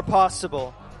are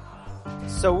possible.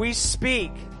 So we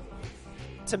speak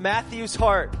to Matthew's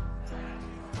heart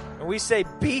and we say,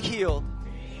 be healed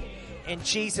in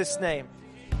Jesus' name.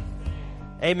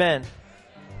 Amen.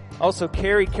 Also,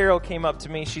 Carrie Carroll came up to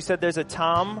me. She said there's a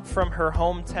Tom from her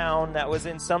hometown that was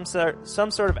in some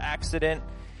sort of accident.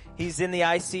 He's in the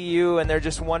ICU and they're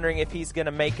just wondering if he's going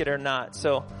to make it or not.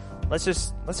 So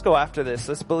let's go after this.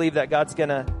 Let's believe that God's going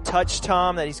to touch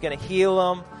Tom, that he's going to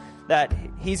heal him, that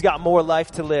he's got more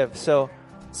life to live. So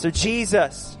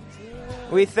Jesus,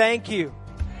 we thank you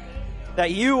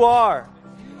that you are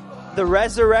the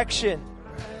resurrection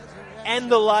and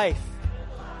the life.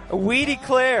 We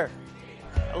declare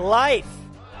life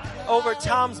over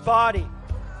Tom's body.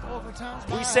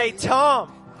 We say,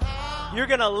 Tom, you're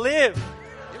going to live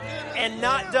and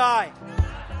not die.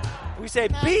 We say,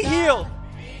 be healed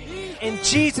in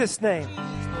Jesus' name.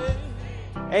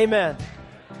 Amen.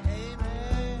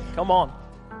 Come on.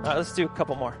 All right, let's do a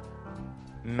couple more.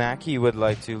 Mackie would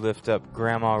like to lift up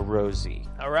Grandma Rosie.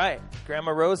 All right,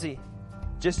 Grandma Rosie.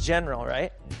 Just general,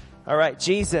 right? All right,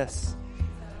 Jesus,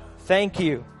 thank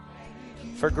you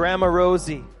for Grandma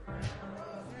Rosie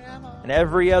and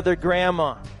every other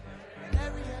grandma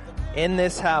in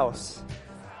this house,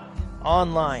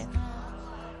 online.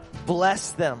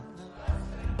 Bless them.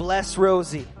 Bless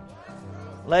Rosie.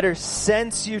 Let her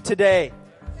sense you today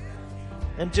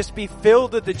and just be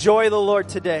filled with the joy of the Lord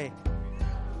today.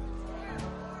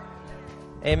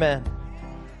 Amen.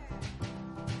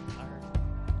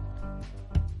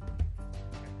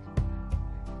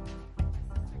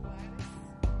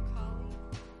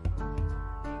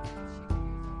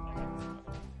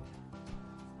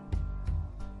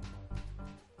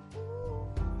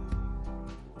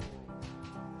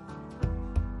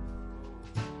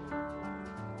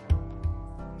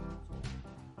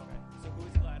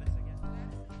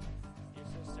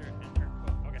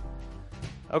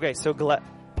 Okay, so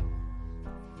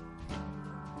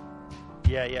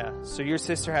Yeah. So your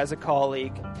sister has a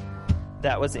colleague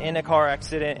that was in a car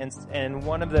accident and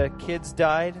one of the kids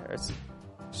died. Or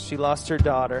she lost her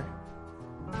daughter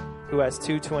who has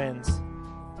 2 twins.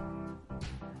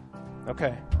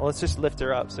 Okay, well, let's just lift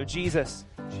her up. So Jesus,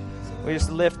 we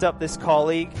just lift up this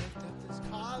colleague.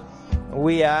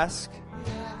 We ask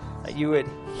that you would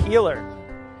heal her.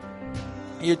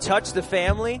 You touch the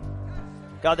family.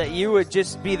 God, that you would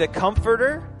just be the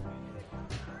comforter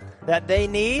that they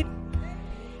need.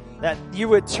 That you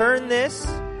would turn this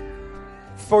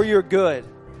for your good.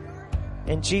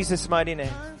 In Jesus' mighty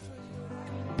name.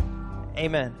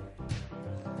 Amen.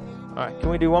 All right, can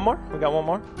we do one more? We got one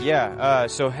more? Yeah,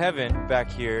 so Heaven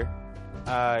back here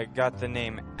got the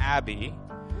name Abby.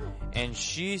 and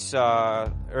she saw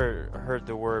or heard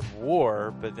the word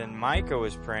war, but then Micah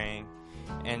was praying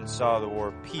and saw the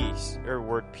word peace,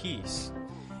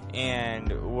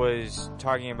 and was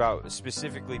talking about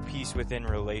specifically peace within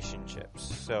relationships.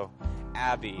 So,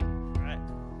 Abby. Right.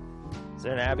 Is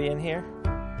there an Abby in here?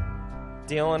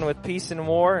 Dealing with peace and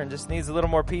war and just needs a little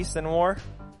more peace than war?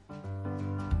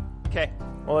 Okay,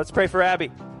 well, let's pray for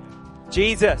Abby.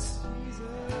 Jesus,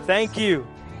 thank you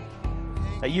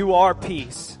that you are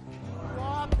peace.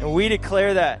 And we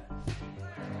declare that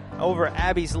over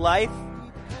Abby's life,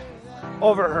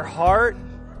 over her heart,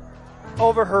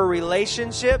 over her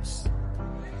relationships,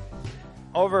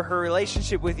 over her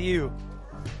relationship with you.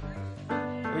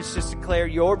 We just declare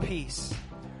your peace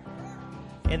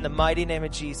in the mighty name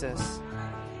of Jesus.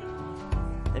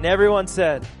 And everyone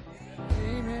said,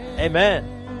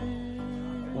 Amen.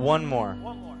 One more.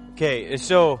 Okay,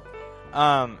 so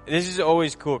this is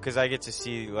always cool because I get to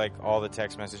see like all the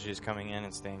text messages coming in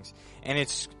and things, and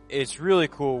it's really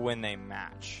cool when they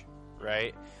match,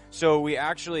 right? So we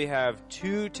actually have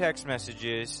 2 text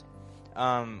messages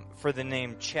for the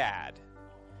name Chad.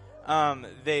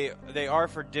 They are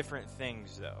for different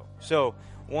things though. So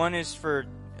one is for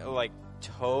like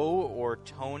toe or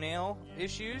toenail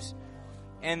issues,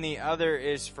 and the other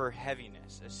is for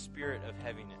heaviness, a spirit of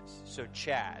heaviness. So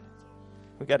Chad.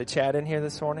 We got a Chad in here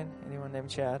this morning? Anyone named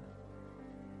Chad?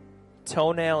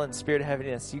 Toenail and spirit of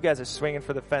heaviness. You guys are swinging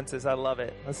for the fences. I love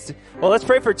it. Let's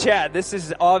pray for Chad. This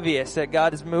is obvious that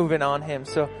God is moving on him.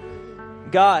 So,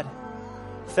 God,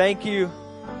 thank you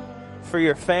for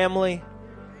your family,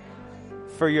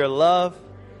 for your love.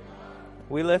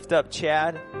 We lift up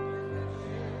Chad,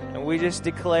 and we just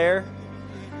declare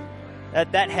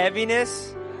that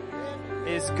heaviness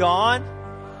is gone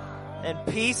and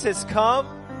peace has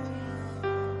come.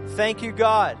 Thank you,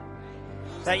 God,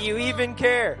 that you even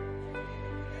care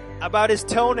about his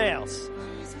toenails.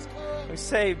 We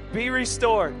say, be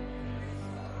restored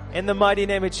in the mighty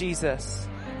name of Jesus.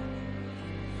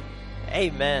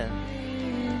 Amen.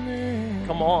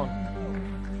 Come on.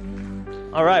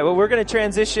 All right, well, we're going to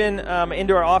transition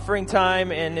into our offering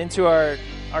time, and into our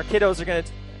kiddos are going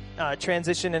to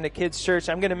transition into kids' church.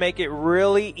 I'm going to make it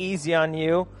really easy on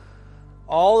you.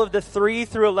 All of the 3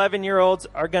 through 11-year-olds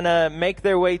are going to make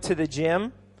their way to the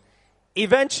gym.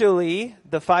 Eventually,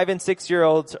 the 5 and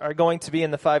 6-year-olds are going to be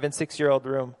in the 5 and 6-year-old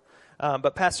room.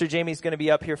 But Pastor Jamie's going to be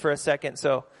up here for a second,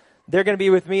 so they're going to be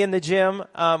with me in the gym.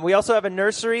 We also have a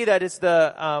nursery that is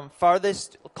the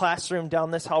farthest classroom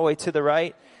down this hallway to the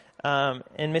right.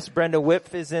 And Miss Brenda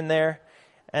Whipf is in there.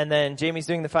 And then Jamie's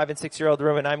doing the 5 and 6-year-old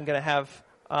room, and I'm going to have,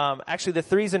 actually the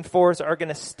 3s and 4s are going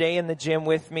to stay in the gym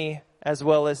with me, as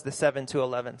well as the 7 to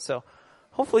 11. So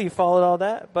hopefully you followed all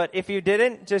that. But if you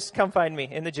didn't, just come find me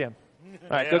in the gym. All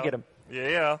right, go get him.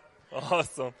 Yeah.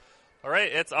 Awesome. All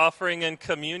right, it's offering and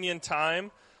communion time.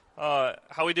 How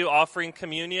we do offering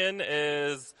communion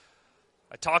is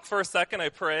I talk for a second, I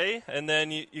pray, and then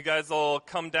you guys will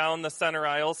come down the center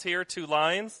aisles here, 2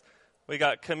 lines. We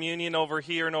got communion over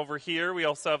here and over here. We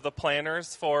also have the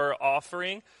planners for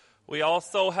offering. We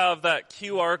also have that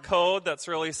QR code that's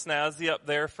really snazzy up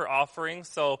there for offering.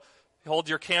 So hold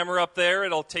your camera up there.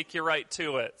 It'll take you right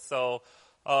to it. So,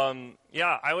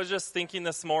 I was just thinking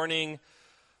this morning,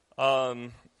 I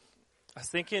was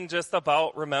thinking just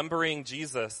about remembering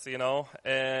Jesus,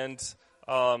 and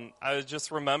I was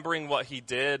just remembering what he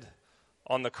did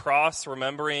on the cross,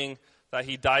 remembering that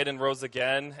he died and rose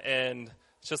again, and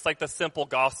it's just like the simple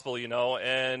gospel,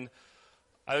 and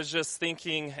I was just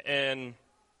thinking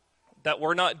that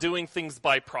we're not doing things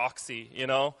by proxy,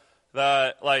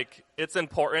 that like it's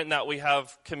important that we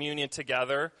have communion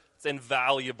together. It's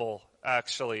invaluable,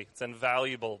 actually. It's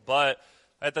invaluable. But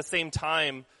at the same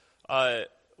time,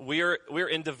 we're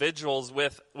individuals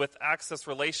with access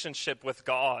relationship with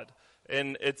God.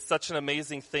 And it's such an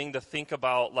amazing thing to think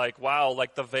about, like, wow,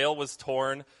 like the veil was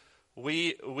torn.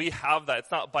 We have that.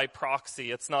 It's not by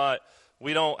proxy. It's not.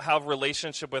 We don't have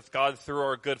relationship with God through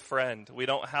our good friend. We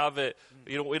don't have it.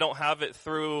 We don't have it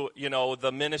through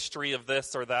the ministry of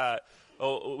this or that.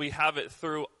 Oh, we have it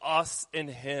through us and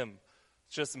Him,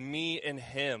 just me and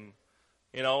Him.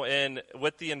 And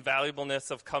with the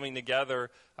invaluableness of coming together,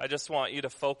 I just want you to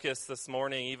focus this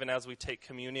morning, even as we take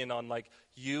communion, on like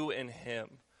you and Him.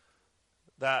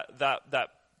 That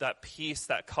peace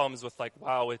that comes with like,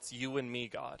 wow, it's you and me,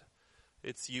 God.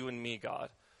 It's you and me, God.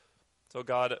 So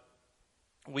God,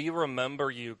 we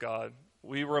remember you, God.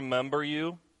 We remember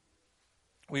you.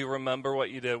 We remember what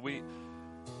you did. We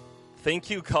thank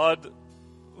you, God,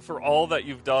 for all that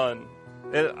you've done.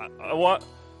 And I want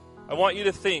you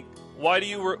to think, what do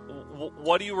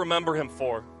you remember him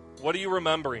for? What are you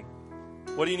remembering?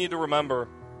 What do you need to remember?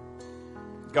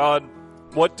 God,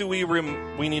 what do we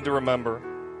need to remember?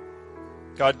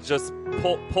 God, just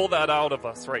pull that out of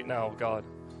us right now, God.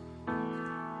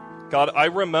 God, I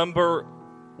remember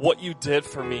what you did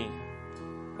for me.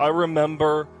 I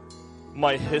remember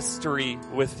my history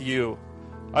with you.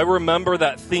 I remember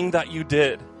that thing that you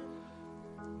did,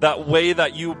 that way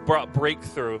that you brought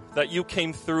breakthrough, that you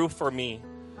came through for me.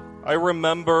 I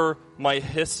remember my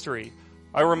history.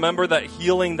 I remember that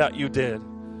healing that you did.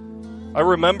 I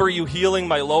remember you healing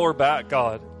my lower back,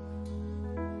 God.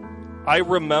 I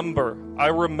remember.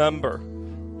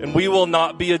 And we will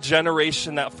not be a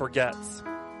generation that forgets.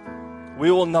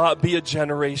 We will not be a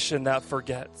generation that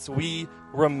forgets. We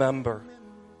remember.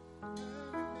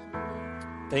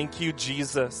 Thank you,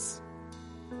 Jesus.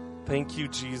 Thank you,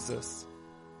 Jesus.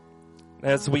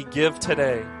 As we give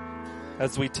today,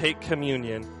 as we take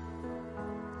communion,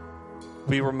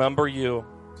 we remember you.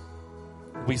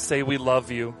 We say we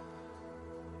love you.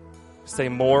 Say,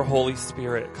 more Holy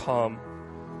Spirit, come.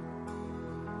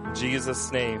 In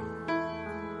Jesus' name,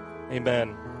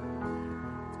 amen.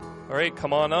 All right,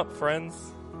 come on up, friends.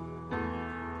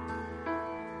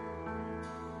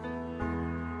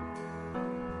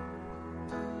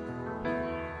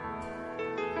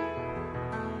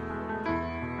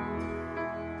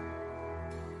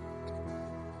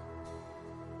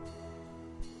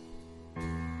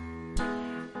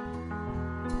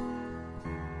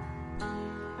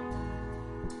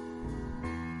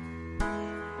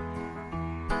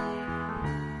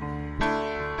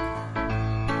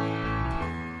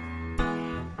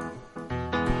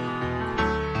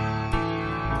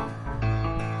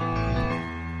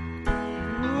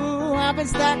 I've been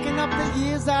stacking up the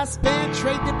years I spent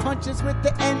trading punches with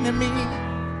the enemy.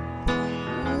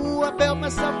 Ooh, I built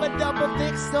myself a double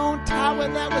thick stone tower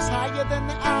that was higher than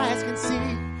the eyes can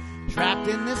see. Trapped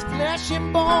in this flesh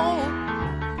and bone,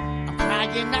 I'm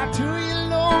crying out to you,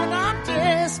 Lord, I'm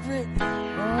desperate.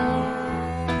 Oh,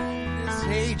 this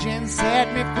agent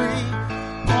set me free.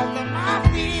 All of my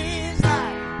fears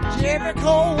like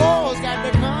Jericho walls got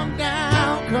to come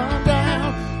down, come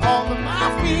down. All of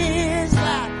my fears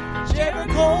like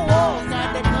Jericho walls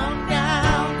got to come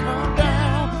down, come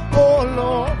down. Oh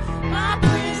Lord, my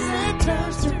prison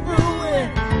turns to ruin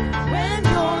when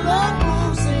your love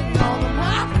moves in. All of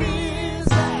my fears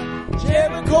like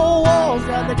Jericho walls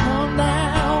got to come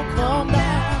down, come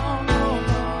down. Oh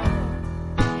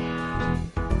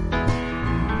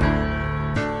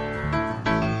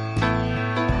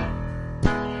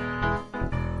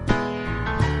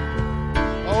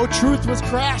Lord. Oh, truth was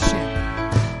crashing.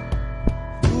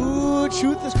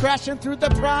 Truth is crashing through the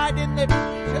pride and it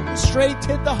hitting straight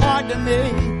to the heart of me.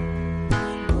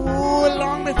 Ooh,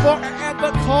 long before I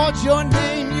ever called your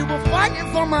name, you were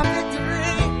fighting for my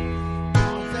victory.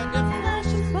 Wounds that the flesh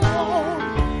is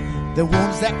blown, the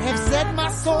wounds that have set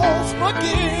my soul's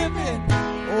forgiven.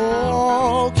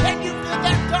 Oh, can you feel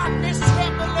that darkness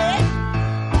trembling?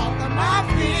 All of my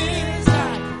fears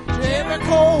like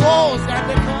Jericho walls got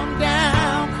to come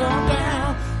down, come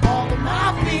down. All of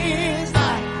my fears like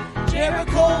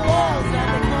Jericho walls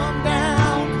got to come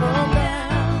down, come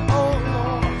down. Oh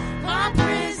Lord, my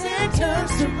prison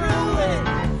turns to ruin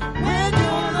when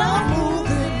your love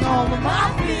moving. All of my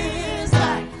fears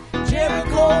like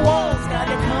Jericho walls got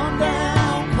to come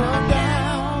down, come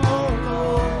down. Oh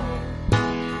Lord,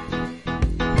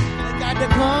 they got to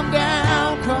come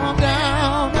down, come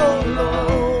down. Oh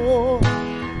Lord,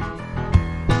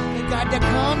 they got to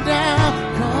come down,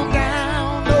 come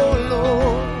down. Oh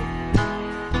Lord.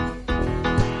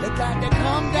 Got to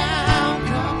come down,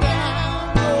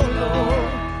 oh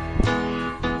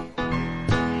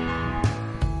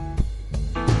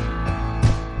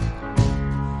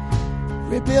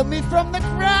Lord. Rebuild me from the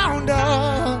ground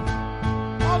up.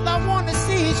 All I want to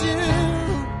see is you.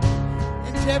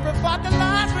 And terrify the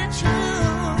lies were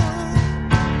true.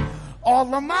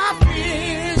 All of my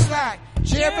fears like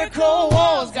Jericho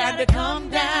walls got to come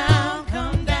down,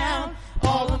 come down.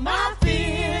 All of my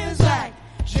fears like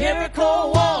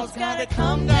Jericho walls gotta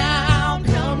come down,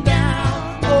 come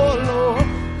down. Oh Lord,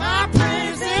 my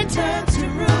prison turns to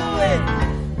ruin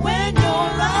when your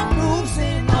love moves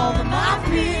in. All of my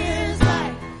fears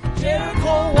like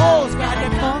Jericho walls gotta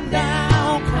come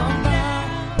down, come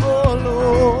down. Oh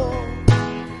Lord,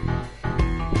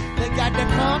 they got to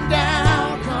come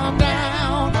down, come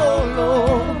down. Oh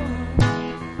Lord,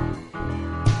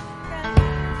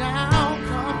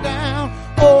 come down.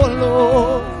 Oh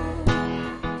Lord.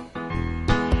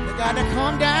 Gotta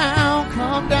come down,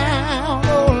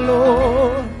 oh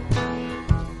Lord.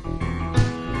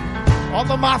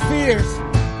 All of my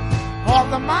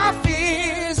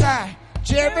fears,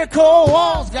 Jericho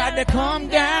walls got to come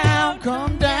down,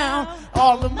 come down.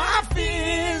 All of my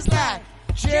fears like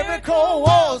Jericho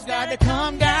walls got to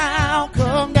come down,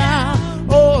 come down.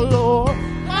 Oh Lord,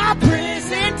 my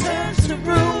prison turns to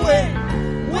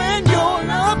ruin when your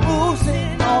love moves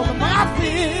in. All of my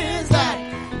fears like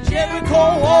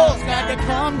Jericho walls got to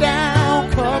come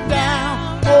down, come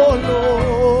down. Oh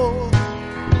Lord,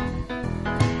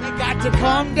 they got to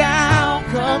come down,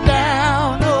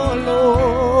 oh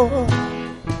Lord.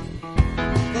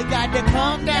 They got to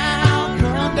come down,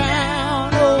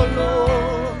 oh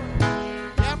Lord.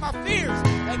 Yeah, my fears,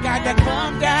 they got to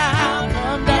come down,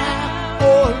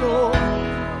 oh Lord.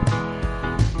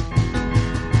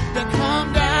 They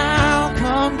come down,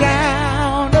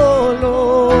 oh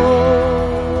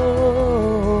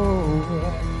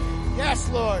Lord. Yes,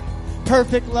 Lord.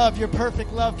 Perfect love, your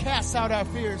perfect love casts out our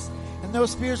fears, and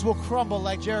those fears will crumble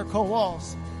like Jericho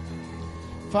walls.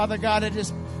 Father God, I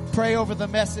just pray over the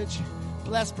message.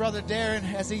 Bless Brother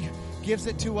Darren as he gives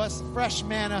it to us, fresh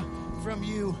manna from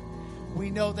you.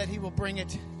 We know that he will bring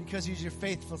it because he's your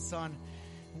faithful son.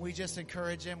 We just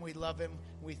encourage him. We love him.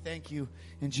 We thank you.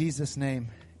 In Jesus' name,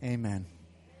 amen.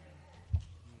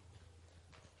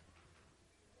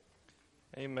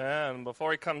 Amen.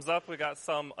 Before he comes up, we got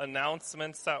some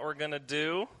announcements that we're going to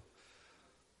do.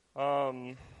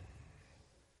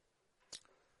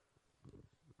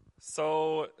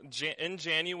 So in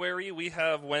January, we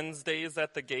have Wednesdays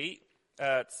at the gate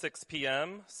at 6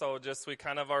 p.m. So we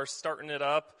kind of are starting it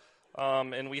up.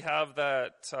 And we have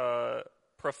that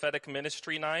prophetic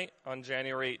ministry night on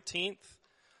January 18th.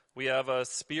 We have a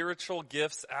spiritual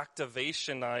gifts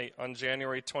activation night on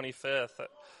January 25th.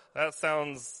 That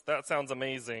sounds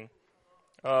amazing.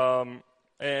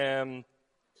 And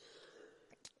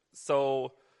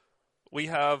so we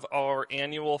have our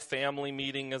annual family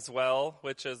meeting as well,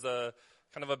 which is a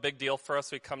kind of a big deal for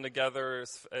us. We come together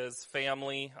as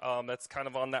family. That's kind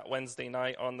of on that Wednesday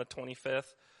night on the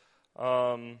 25th.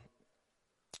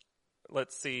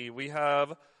 Let's see. We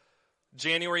have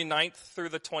January 9th through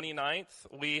the 29th.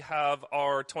 We have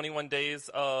our 21 days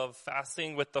of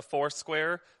fasting with the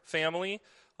Foursquare family.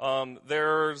 I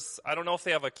don't know if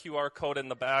they have a QR code in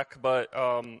the back, but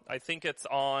I think it's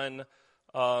on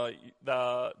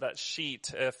that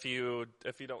sheet if you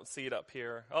don't see it up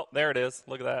here. Oh, there it is.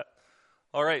 Look at that.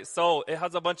 All right, so it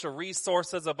has a bunch of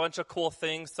resources, a bunch of cool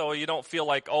things, so you don't feel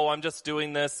like, oh, I'm just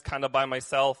doing this kind of by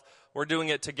myself. We're doing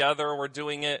it together. We're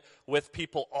doing it with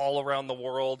people all around the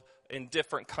world in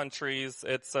different countries.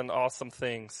 It's an awesome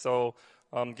thing. So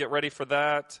get ready for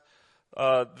that.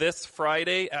 This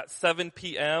Friday at 7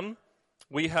 p.m.,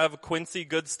 we have Quincy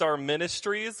Goodstar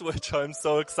Ministries, which I'm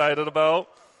so excited about.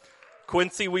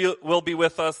 Quincy will be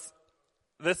with us.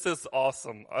 This is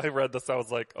awesome. I read this. I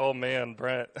was like, oh, man,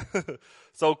 Brent.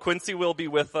 So Quincy will be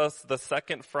with us the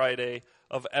second Friday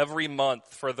of every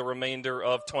month for the remainder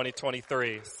of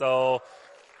 2023. So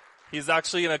he's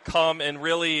actually going to come and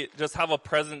really just have a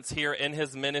presence here in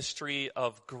his ministry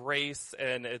of grace,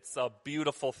 and it's a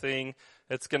beautiful thing.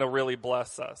 It's going to really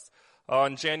bless us.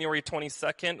 On January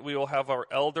 22nd, we will have our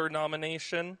elder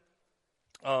nomination.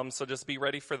 So just be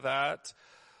ready for that.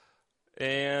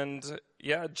 And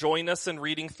yeah, join us in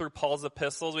reading through Paul's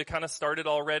epistles. We kind of started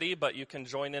already, but you can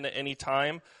join in at any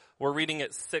time. We're reading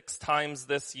it 6 times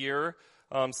this year.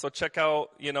 So check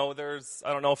out, I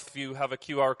don't know if you have a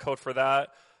QR code for that.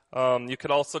 You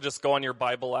could also just go on your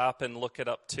Bible app and look it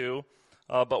up too.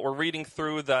 But we're reading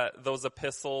through those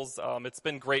epistles. It's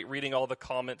been great reading all the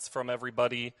comments from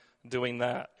everybody doing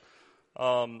that.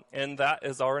 And that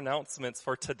is our announcements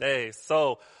for today.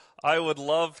 So I would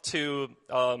love to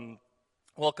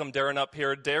welcome Darren up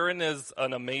here. Darren is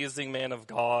an amazing man of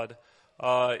God.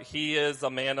 He is a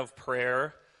man of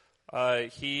prayer.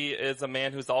 He is a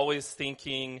man who's always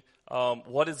thinking,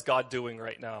 what is God doing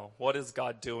right now? What is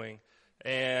God doing?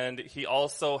 And he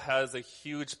also has a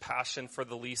huge passion for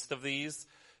the least of these.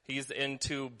 He's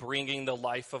into bringing the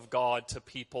life of God to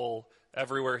people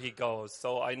everywhere he goes.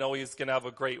 So I know he's going to have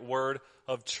a great word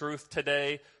of truth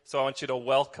today. So I want you to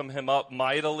welcome him up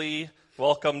mightily.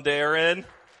 Welcome, Darren.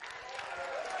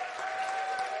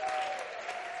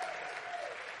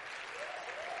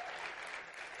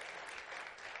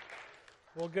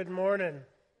 Well, good morning.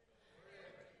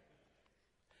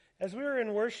 As we were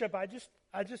in worship, I just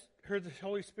heard the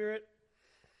Holy Spirit,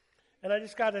 and I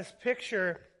just got this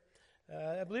picture.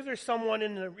 I believe there's someone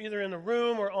either in the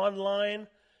room or online,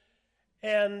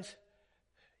 and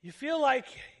you feel like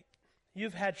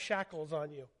you've had shackles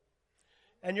on you,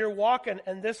 and you're walking,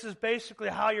 and this is basically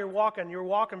how you're walking. You're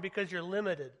walking because you're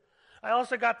limited. I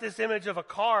also got this image of a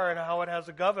car and how it has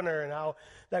a governor and how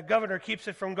that governor keeps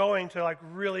it from going to like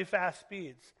really fast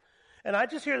speeds. And I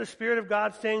just hear the Spirit of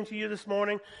God saying to you this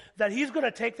morning that He's going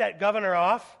to take that governor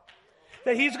off,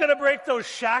 that He's going to break those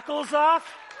shackles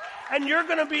off, and you're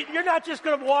not just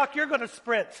going to walk, you're going to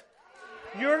sprint.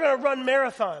 You're going to run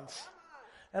marathons.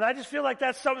 And I just feel like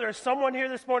there's someone here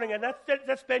this morning, and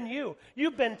that's been you.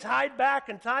 You've been tied back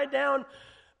and tied down,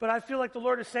 but I feel like the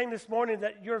Lord is saying this morning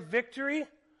that your victory,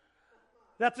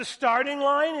 that the starting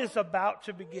line is about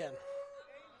to begin.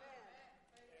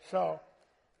 So,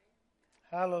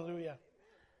 hallelujah.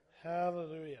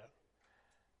 Hallelujah.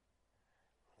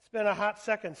 It's been a hot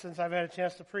second since I've had a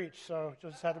chance to preach, so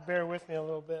just had to bear with me a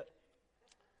little bit.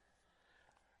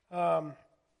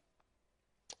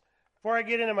 Before I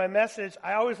get into my message,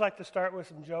 I always like to start with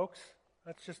some jokes.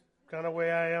 That's just kind of the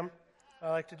way I am. I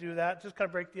like to do that, just kind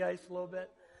of break the ice a little bit.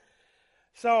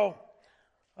 So,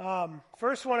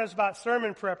 first one is about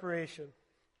sermon preparation.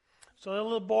 So the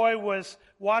little boy was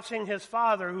watching his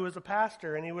father, who was a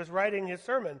pastor, and he was writing his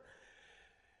sermon.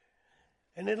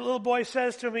 And the little boy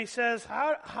says to him, he says,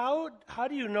 how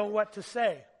do you know what to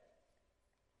say?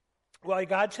 Well,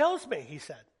 God tells me, he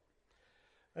said.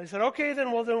 And I said, okay,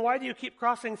 then why do you keep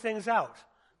crossing things out?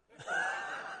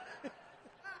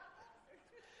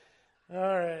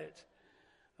 All right.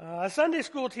 A Sunday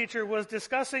school teacher was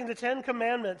discussing the 10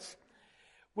 Commandments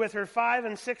with her 5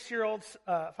 or 6 year olds.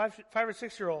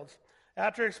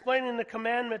 After explaining the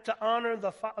commandment to honor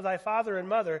thy father and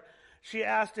mother, she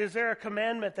asked, is there a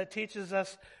commandment that teaches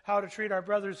us how to treat our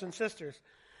brothers and sisters?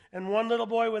 And one little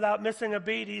boy, without missing a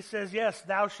beat, he says, yes,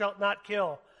 thou shalt not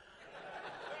kill.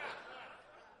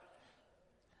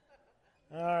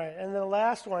 All right, and the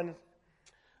last one.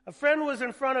 A friend was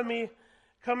in front of me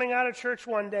coming out of church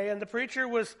one day, and the preacher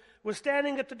was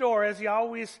standing at the door, as he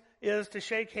always is, to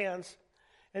shake hands.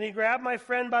 And he grabbed my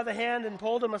friend by the hand and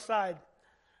pulled him aside.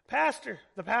 Pastor,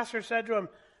 the pastor said to him,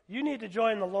 you need to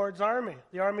join the Lord's army,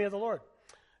 the army of the Lord.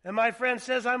 And my friend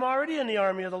says, I'm already in the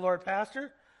army of the Lord,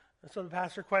 Pastor. And so the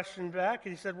pastor questioned back,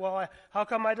 and he said, well, how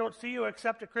come I don't see you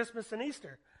except at Christmas and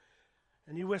Easter?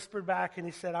 And he whispered back, and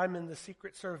he said, I'm in the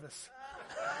Secret Service.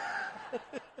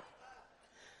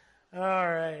 All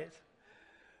right.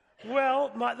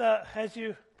 Well, as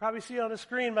you probably see on the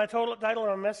screen, my title of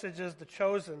my message is The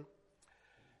Chosen.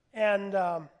 And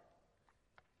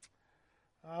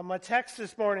my text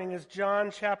this morning is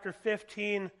John chapter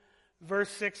 15, verse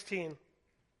 16.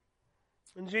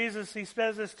 And Jesus, he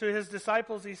says this to his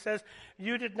disciples. He says,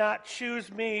 you did not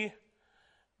choose me,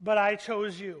 but I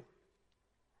chose you,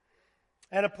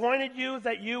 and appointed you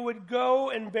that you would go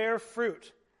and bear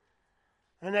fruit,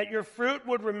 and that your fruit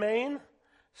would remain,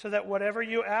 so that whatever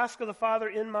you ask of the Father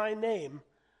in my name,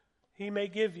 he may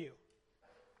give you.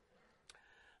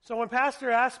 So when Pastor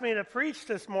asked me to preach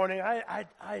this morning, I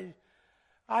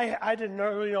didn't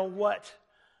really know what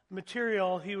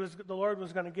material the Lord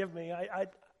was going to give me.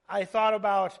 I thought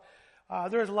about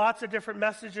there's lots of different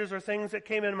messages or things that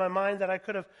came into my mind that I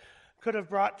could have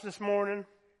brought this morning.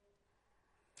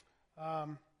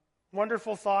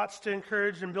 Wonderful thoughts to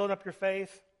encourage and build up your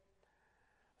faith.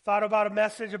 Thought about a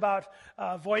message about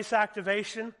voice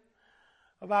activation,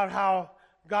 about how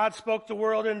God spoke the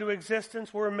world into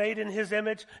existence. We're made in His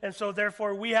image, and so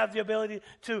therefore we have the ability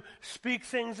to speak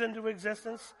things into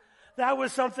existence. That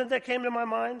was something that came to my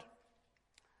mind.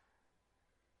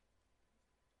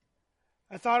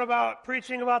 I thought about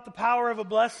preaching about the power of a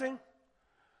blessing,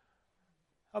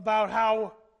 about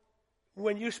how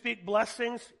when you speak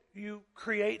blessings, you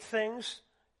create things.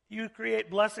 You create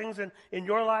blessings in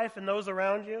your life and those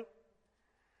around you.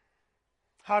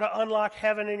 How to unlock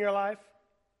heaven in your life.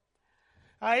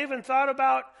 I even thought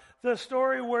about the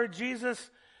story where Jesus,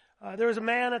 there was a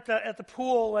man at the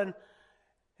pool, and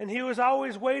he was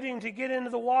always waiting to get into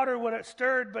the water when it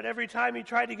stirred, but every time he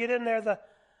tried to get in there,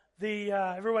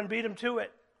 everyone beat him to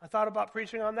it. I thought about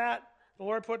preaching on that. The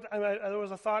Lord there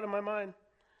was a thought in my mind.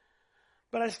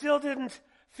 But I still didn't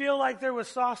feel like there was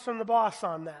sauce from the boss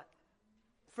on that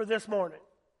for this morning.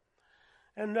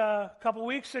 And a couple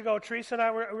weeks ago, Teresa and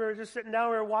I we were just sitting down,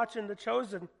 we were watching The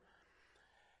Chosen.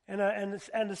 And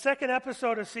the second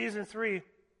episode of season 3,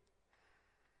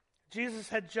 Jesus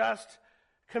had just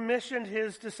commissioned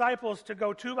his disciples to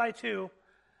go 2 by 2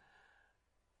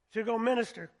 to go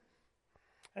minister.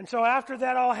 And so after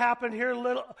that all happened, here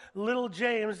little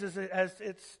James, as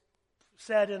it's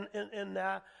said in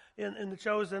The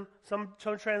Chosen, some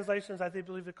translations I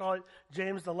believe they call it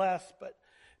James the Less,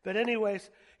 but anyways,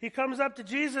 he comes up to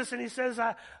Jesus and he says,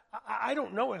 I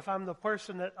don't know if I'm the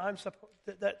person that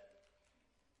that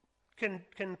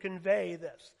can convey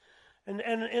this. And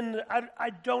I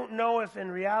don't know if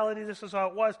in reality this is how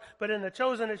it was, but in The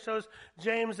Chosen it shows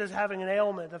James as having an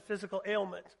ailment, a physical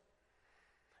ailment.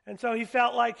 And so he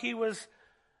felt like he was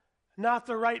not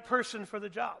the right person for the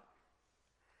job.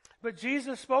 But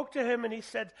Jesus spoke to him and he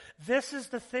said, this is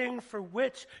the thing for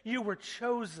which you were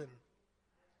chosen.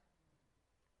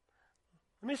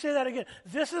 Let me say that again.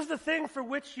 This is the thing for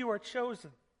which you are chosen.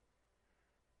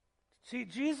 See,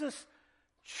 Jesus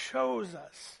chose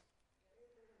us.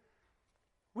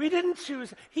 We didn't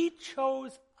choose. He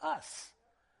chose us.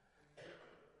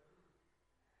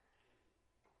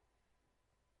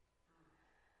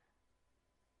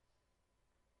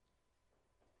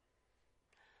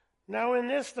 Now in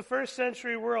the first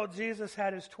century world, Jesus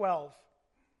had his 12.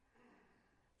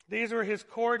 These were his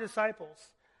core disciples.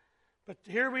 But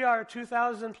here we are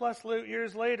 2,000 plus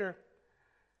years later,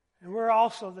 and we're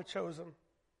also the chosen.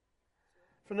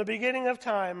 From the beginning of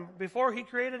time, before he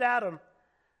created Adam,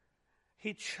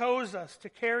 he chose us to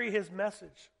carry his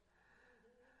message,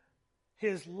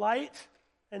 his light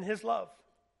and his love.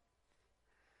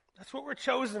 That's what we're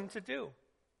chosen to do.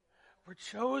 We're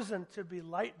chosen to be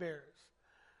light bearers.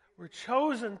 We're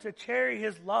chosen to carry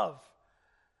his love.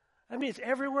 I mean, it's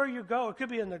everywhere you go. It could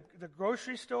be in the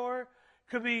grocery store. It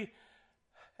could be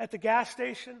at the gas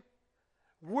station.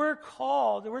 We're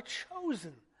called, we're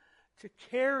chosen to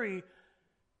carry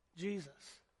Jesus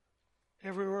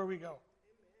everywhere we go.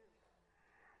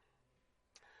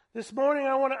 This morning,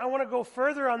 I want to go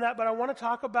further on that, but I want to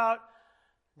talk about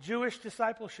Jewish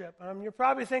discipleship. You're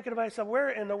probably thinking to myself, where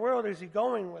in the world is he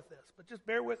going with this? But just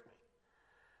bear with me.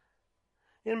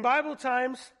 In Bible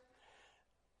times,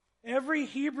 every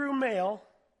Hebrew male,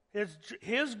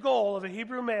 his goal of a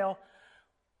Hebrew male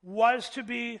was to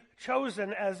be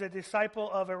chosen as a disciple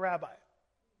of a rabbi.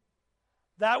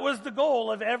 That was the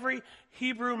goal of every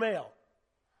Hebrew male.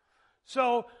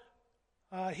 So,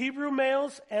 Hebrew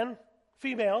males and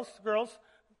females, girls,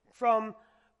 from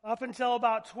up until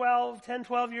about 10,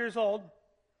 12 years old,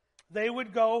 they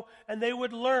would go and they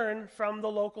would learn from the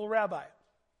local rabbi.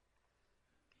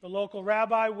 The local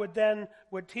rabbi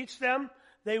would teach them.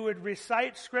 They would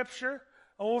recite scripture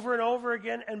over and over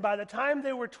again, and by the time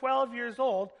they were 12 years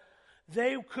old,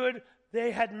 they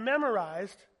had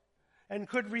memorized and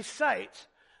could recite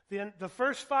the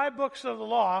first 5 books of the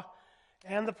law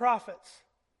and the prophets.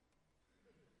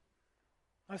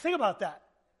 Now think about that.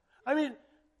 I mean,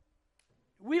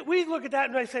 we look at that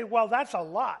and I say, well, that's a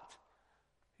lot,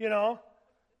 you know.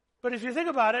 But if you think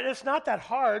about it, it's not that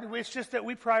hard. It's just that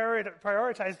we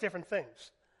prioritize different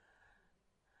things.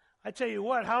 I tell you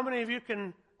what, how many of you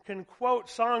can quote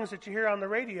songs that you hear on the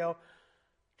radio,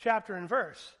 chapter and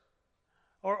verse?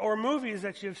 Or movies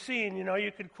that you've seen, you know,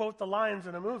 you could quote the lines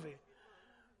in a movie.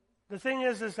 The thing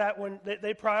is that when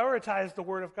they prioritize the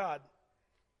Word of God.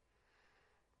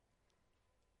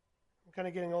 I'm kind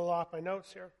of getting a little off my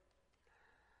notes here.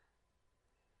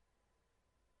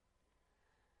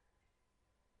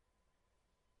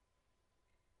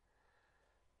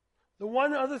 The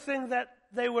one other thing that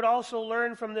they would also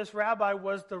learn from this rabbi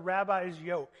was the rabbi's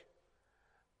yoke.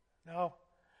 Now,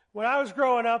 when I was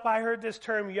growing up, I heard this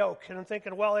term yoke, and I'm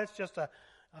thinking, well, it's just a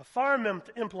farm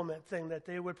implement thing that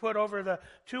they would put over the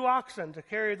 2 oxen to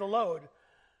carry the load.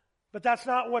 But that's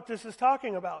not what this is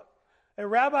talking about. A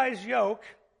rabbi's yoke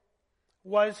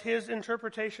was his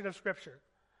interpretation of Scripture.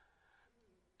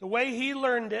 The way he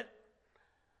learned it,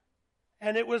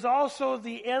 and it was also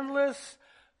the endless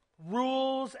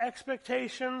rules,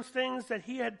 expectations, things that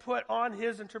he had put on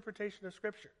his interpretation of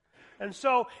Scripture. And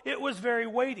so it was very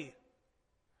weighty.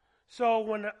 So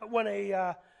when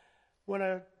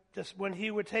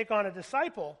he would take on a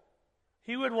disciple,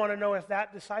 he would want to know if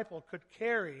that disciple could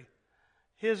carry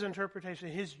his interpretation,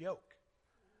 his yoke.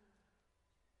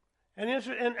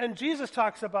 And Jesus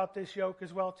talks about this yoke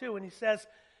as well too, and he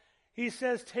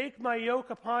says, "Take my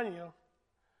yoke upon you,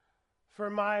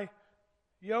 for my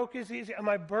yoke is easy and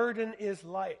my burden is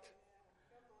light."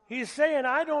 He's saying,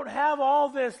 I don't have all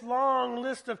this long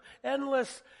list of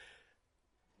endless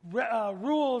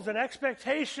rules and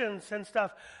expectations and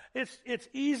stuff. It's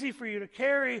easy for you to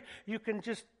carry. You can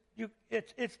just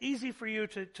it's easy for you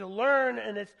to learn,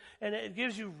 and it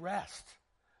gives you rest.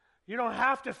 You don't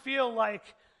have to feel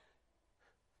like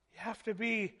you have to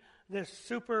be this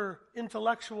super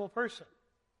intellectual person.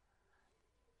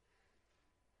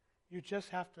 You just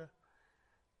have to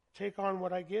take on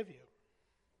what I give you.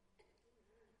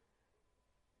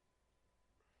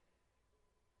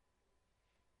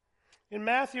 In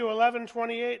Matthew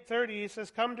 11:28-30, he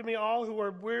says, "Come to me all who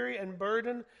are weary and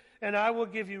burdened, and I will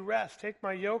give you rest. Take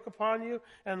my yoke upon you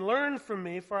and learn from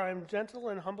me, for I am gentle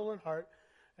and humble in heart,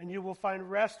 and you will find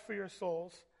rest for your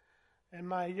souls. And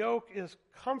my yoke is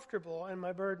comfortable and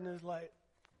my burden is light."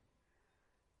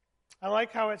 I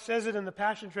like how it says it in the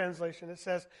Passion Translation. It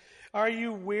says, "Are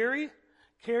you weary,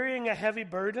 carrying a heavy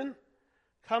burden?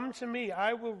 Come to me.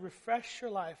 I will refresh your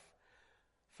life,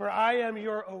 for I am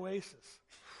your oasis.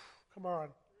 Come on.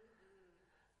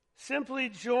 Simply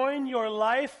join your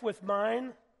life with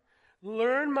mine.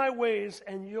 Learn my ways,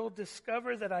 and you'll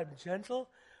discover that I'm gentle,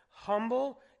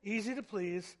 humble, easy to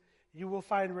please. You will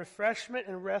find refreshment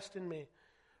and rest in me.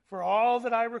 For all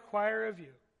that I require of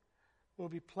you will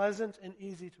be pleasant and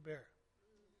easy to bear.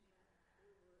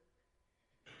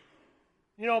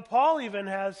 You know, Paul even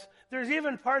there's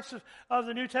even parts of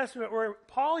the New Testament where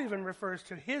Paul even refers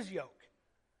to his yoke.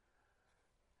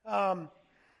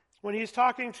 When he's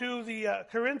talking to the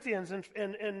Corinthians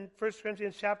in 1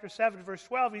 Corinthians chapter 7, verse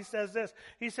 12, he says this.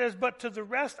 He says, but to the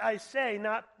rest I say,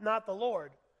 not the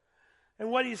Lord.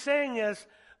 And what he's saying is,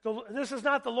 this is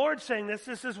not the Lord saying this.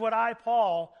 This is what I,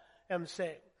 Paul, am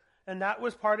saying. And that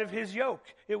was part of his yoke.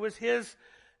 It was his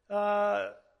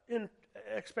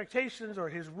expectations or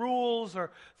his rules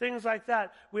or things like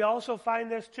that. We also find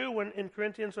this too in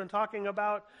Corinthians when talking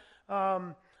about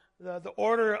the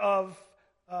order of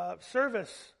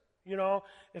service. You know,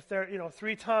 if there,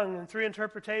 3 tongue and 3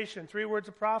 interpretation, 3 words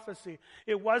of prophecy.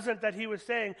 It wasn't that he was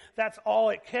saying that's all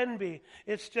it can be.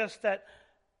 It's just that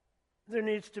there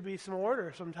needs to be some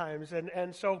order sometimes.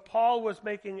 And so Paul was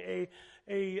making a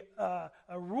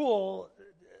rule,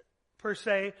 per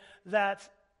se, that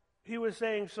he was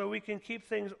saying so we can keep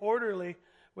things orderly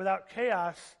without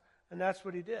chaos, and that's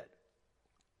what he did.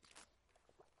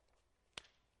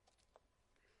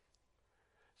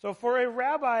 So for a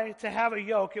rabbi to have a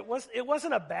yoke, it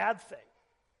wasn't a bad thing.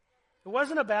 It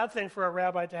wasn't a bad thing for a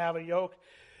rabbi to have a yoke.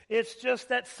 It's just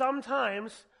that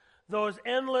sometimes those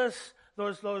endless,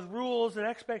 those rules and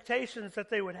expectations that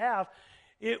they would have,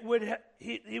 he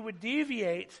would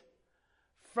deviate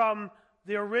from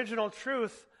the original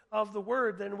truth of the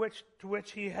word to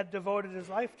which he had devoted his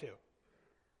life to.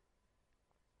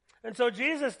 And so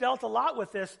Jesus dealt a lot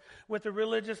with this with the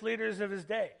religious leaders of his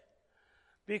day,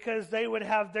 because they would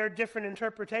have their different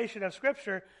interpretation of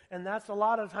Scripture, and that's a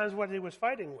lot of times what he was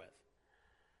fighting with.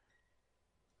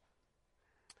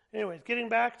 Anyways, getting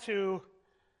back to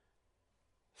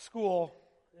school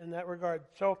in that regard.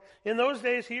 So in those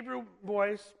days, Hebrew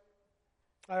boys,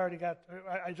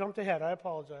 I jumped ahead, I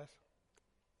apologize.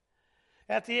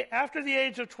 After the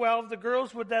age of 12, the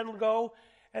girls would then go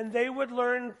and they would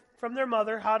learn from their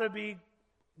mother how to be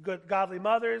good, godly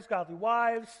mothers, godly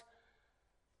wives.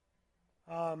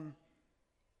 And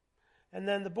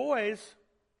then the boys,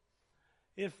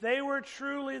 if they were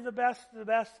truly the best.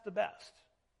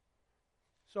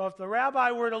 So if the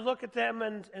rabbi were to look at them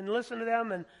and listen to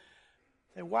them and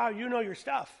say, wow, you know your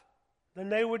stuff, then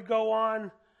they would go on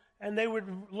and they would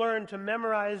learn to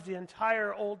memorize the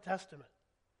entire Old Testament.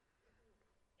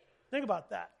 Think about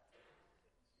that.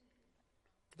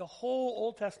 The whole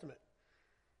Old Testament.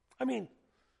 I mean,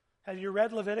 have you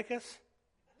read Leviticus?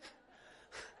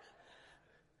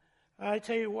 I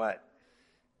tell you what,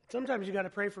 sometimes you got to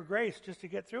pray for grace just to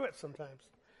get through it sometimes.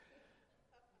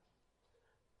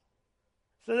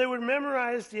 So they would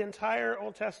memorize the entire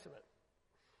Old Testament.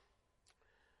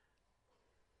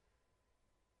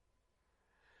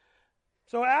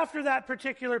 So after that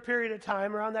particular period of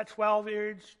time, around that 12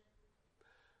 age,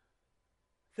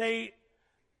 these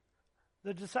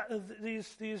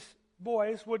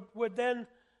boys would then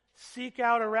seek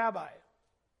out a rabbi.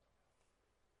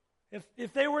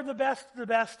 If they were the best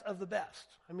of the best,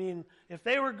 I mean, if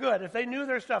they were good, if they knew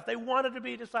their stuff, they wanted to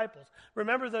be disciples.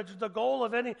 Remember, the goal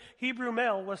of any Hebrew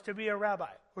male was to be a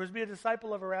rabbi, was to be a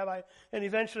disciple of a rabbi, and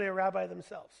eventually a rabbi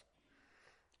themselves.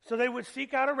 So they would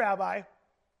seek out a rabbi,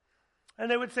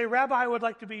 and they would say, Rabbi, I would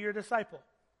like to be your disciple.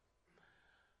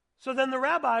 So then the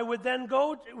rabbi would then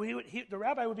the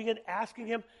rabbi would begin asking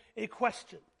him a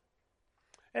question.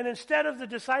 And instead of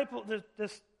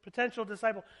this potential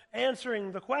disciple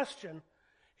answering the question,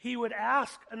 he would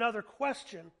ask another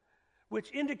question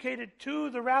which indicated to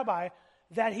the rabbi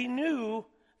that he knew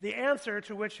the answer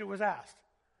to which it was asked.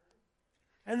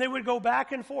 And they would go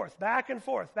back and forth, back and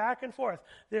forth, back and forth.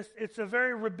 It's a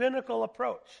very rabbinical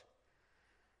approach.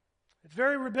 It's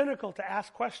very rabbinical to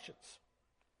ask questions.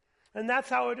 And that's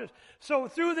how it is. So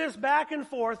through this back and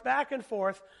forth,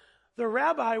 the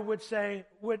rabbi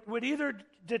would either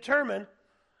determine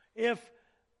if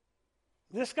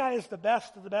this guy is the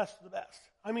best of the best of the best.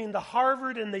 I mean, the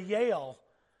Harvard and the Yale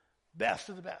best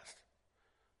of the best.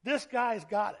 This guy's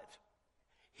got it.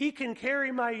 He can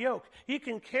carry my yoke. He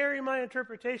can carry my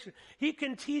interpretation. He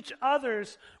can teach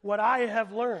others what I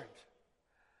have learned.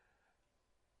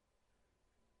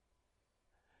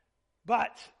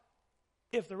 But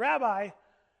if the rabbi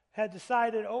had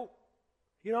decided,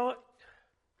 you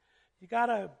got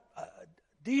a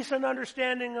decent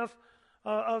understanding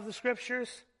of the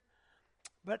Scriptures,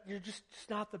 but you're just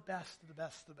not the best of the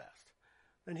best of the best.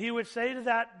 And he would say to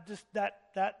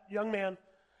that young man,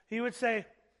 he would say,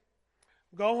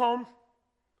 go home,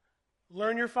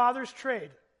 learn your father's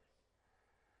trade,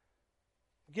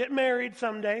 get married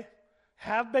someday,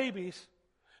 have babies,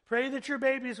 pray that your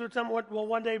babies will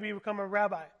one day become a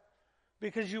rabbi,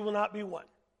 because you will not be one.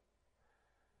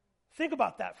 Think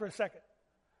about that for a second.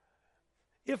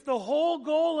 If the whole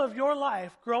goal of your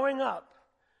life growing up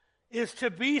is to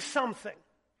be something,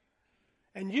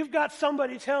 and you've got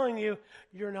somebody telling you,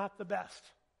 you're not the best.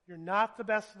 You're not the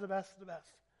best of the best of the best.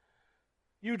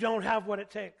 You don't have what it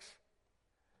takes.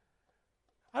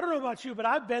 I don't know about you, but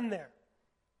I've been there.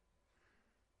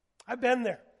 I've been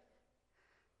there.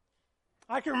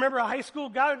 I can remember a high school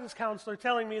guidance counselor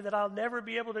telling me that I'll never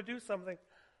be able to do something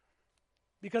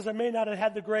because I may not have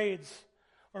had the grades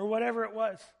or whatever it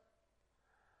was.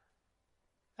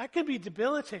 That can be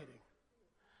debilitating.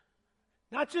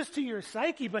 Not just to your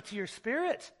psyche, but to your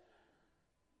spirit.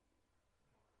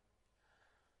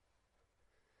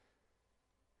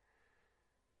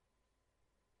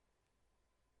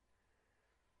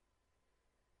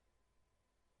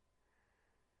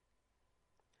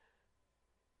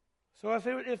 So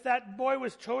if that boy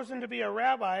was chosen to be a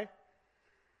rabbi,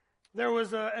 there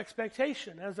was an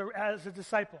expectation as a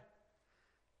disciple.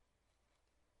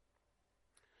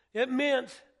 It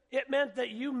meant that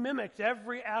you mimicked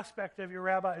every aspect of your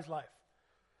rabbi's life.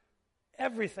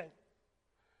 Everything.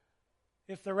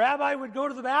 If the rabbi would go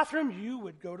to the bathroom, you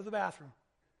would go to the bathroom.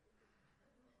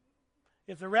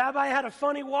 If the rabbi had a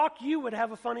funny walk, you would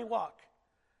have a funny walk.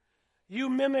 You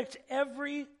mimicked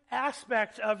every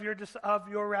aspect of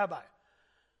your rabbi.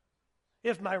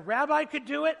 If my rabbi could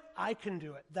do it, I can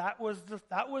do it. That was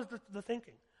the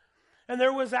thinking. And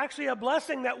there was actually a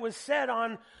blessing that was said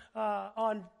on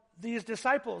these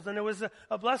disciples, and it was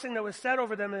a blessing that was said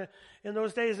over them in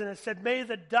those days, and it said,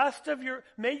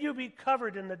 may you be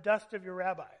covered in the dust of your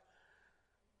rabbi.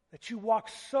 That you walk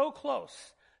so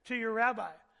close to your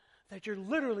rabbi that you're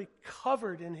literally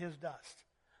covered in his dust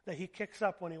that he kicks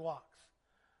up when he walks.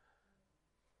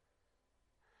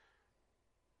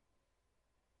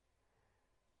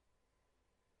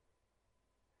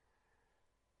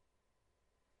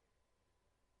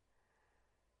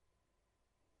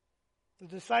 The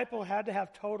disciple had to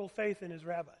have total faith in his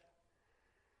rabbi.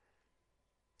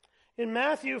 In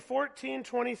Matthew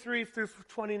 14:23 through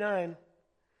 29,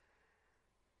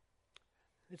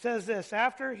 it says this: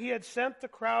 after he had sent the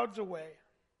crowds away,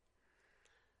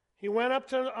 he went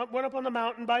up on the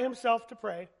mountain by himself to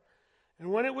pray,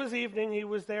 and when it was evening, he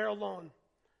was there alone.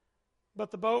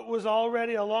 But the boat was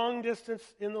already a long distance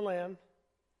in the land.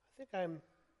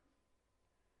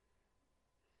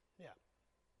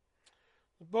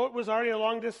 The boat was already a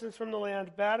long distance from the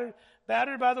land,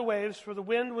 battered by the waves, for the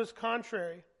wind was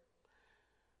contrary.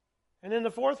 And in the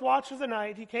fourth watch of the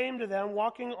night, he came to them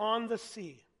walking on the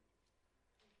sea.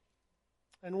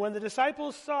 And when the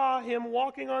disciples saw him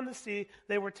walking on the sea,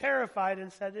 they were terrified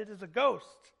and said, "It is a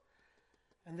ghost."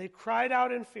 And they cried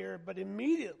out in fear, but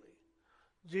immediately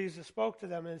Jesus spoke to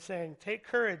them and saying, "Take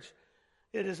courage,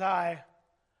 it is I,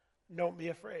 don't be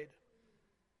afraid."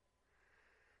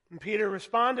 And Peter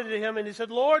responded to him and he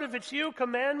said, "Lord, if it's you,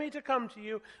 command me to come to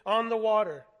you on the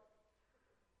water."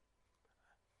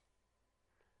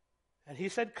 And he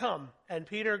said, "Come." And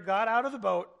Peter got out of the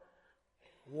boat,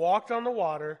 walked on the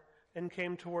water, and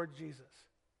came toward Jesus.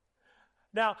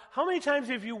 Now, how many times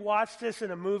have you watched this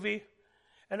in a movie?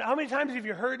 And how many times have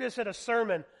you heard this at a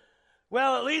sermon?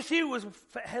 Well, at least he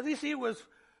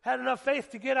had enough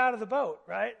faith to get out of the boat,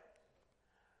 right?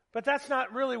 But that's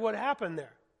not really what happened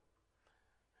there.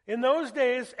 In those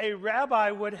days, a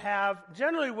rabbi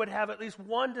generally would have at least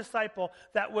one disciple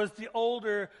that was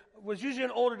usually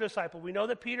an older disciple. We know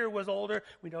that Peter was older.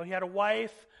 We know he had a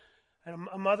wife and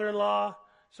a mother-in-law.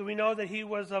 So we know that he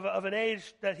was of an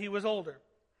age that he was older.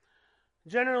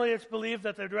 Generally, it's believed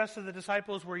that the rest of the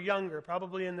disciples were younger,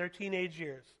 probably in their teenage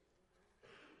years.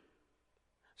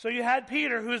 So you had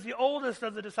Peter, who is the oldest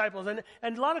of the disciples. And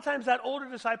a lot of times that older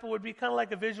disciple would be kind of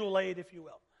like a visual aid, if you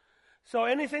will. So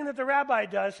anything that the rabbi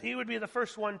does, he would be the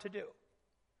first one to do.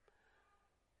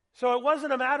 So it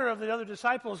wasn't a matter of the other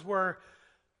disciples were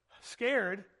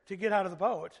scared to get out of the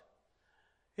boat.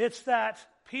 It's that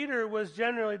Peter was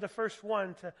generally the first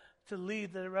one to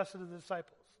lead the rest of the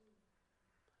disciples.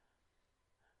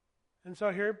 And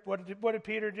so here, what did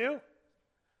Peter do?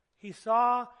 He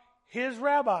saw his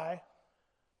rabbi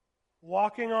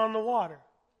walking on the water.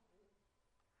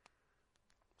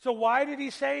 So why did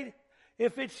he say,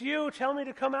 "If it's you, tell me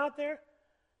to come out there"?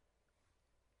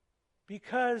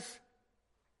 Because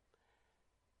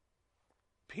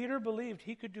Peter believed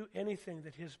he could do anything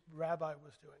that his rabbi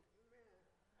was doing.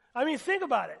 I mean, think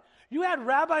about it. You had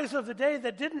rabbis of the day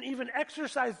that didn't even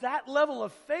exercise that level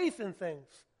of faith in things.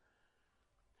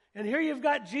 And here you've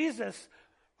got Jesus,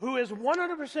 who is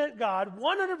 100% God,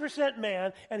 100%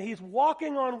 man, and he's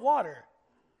walking on water,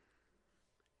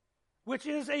 which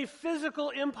is a physical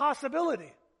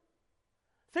impossibility.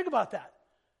 Think about that.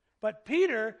 But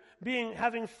Peter,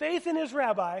 having faith in his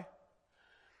rabbi,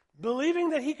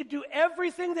 believing that he could do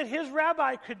everything that his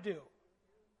rabbi could do,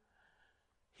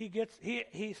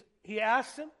 he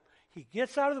asks him, he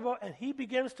gets out of the boat, and he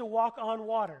begins to walk on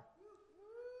water.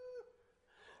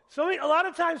 So a lot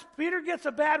of times Peter gets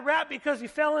a bad rap because he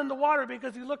fell in the water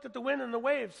because he looked at the wind and the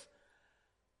waves.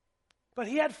 But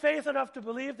he had faith enough to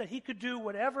believe that he could do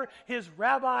whatever his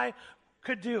rabbi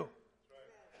could do.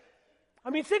 I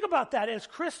mean, think about that as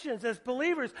Christians, as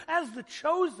believers, as the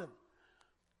chosen.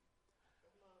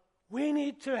 We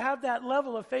need to have that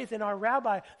level of faith in our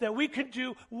rabbi that we can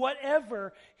do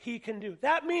whatever he can do.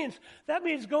 That means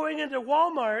going into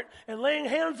Walmart and laying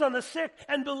hands on the sick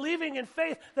and believing in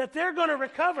faith that they're going to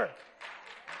recover.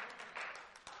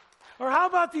 Or how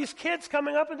about these kids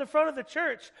coming up in the front of the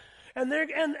church and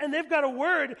they've got a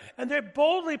word and they're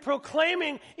boldly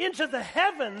proclaiming into the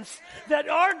heavens that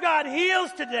our God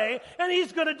heals today and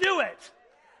he's going to do it.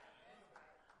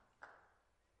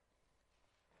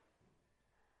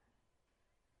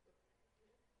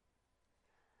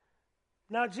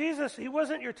 Now, Jesus, he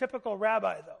wasn't your typical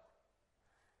rabbi, though.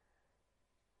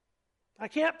 I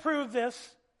can't prove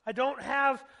this. I don't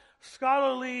have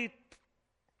scholarly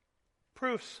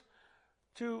proofs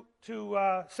to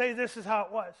say this is how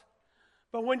it was.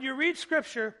 But when you read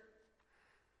Scripture,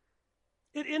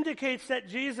 it indicates that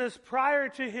Jesus, prior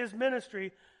to his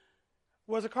ministry,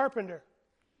 was a carpenter.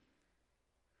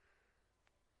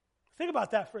 Think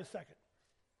about that for a second.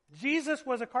 Jesus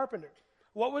was a carpenter.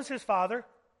 What was his father?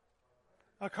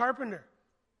 A carpenter.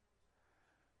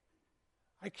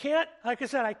 I can't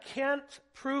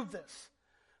prove this,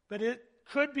 but it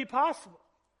could be possible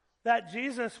that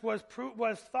Jesus was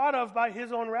thought of by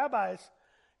his own rabbis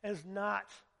as not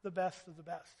the best of the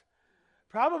best.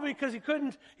 Probably because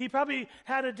he probably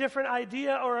had a different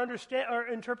idea or understand or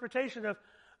interpretation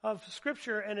of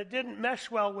Scripture, and it didn't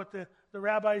mesh well with the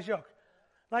rabbi's yoke.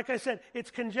 Like I said, it's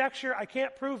conjecture. I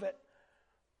can't prove it,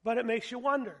 but it makes you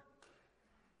wonder.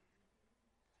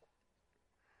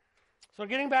 So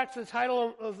getting back to the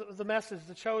title of the message,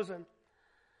 The Chosen,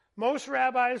 most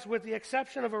rabbis, with the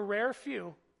exception of a rare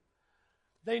few,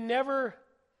 they never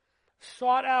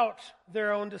sought out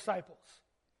their own disciples.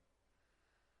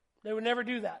 They would never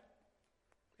do that.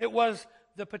 It was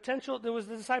the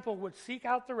disciple would seek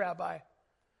out the rabbi,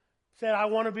 said, I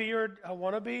want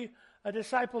to be a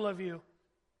disciple of you.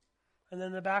 And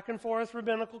then the back and forth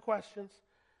rabbinical questions.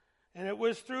 And it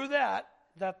was through that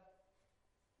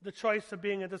the choice of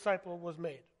being a disciple was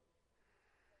made.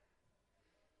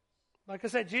 Like I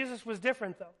said, Jesus was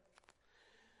different, though.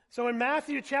 So in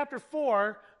Matthew chapter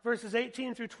 4, verses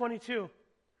 18 through 22,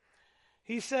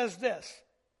 he says this.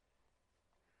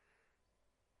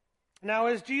 Now,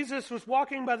 as Jesus was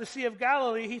walking by the Sea of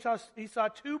Galilee, he saw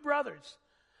two brothers,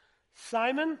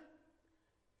 Simon,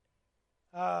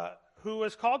 who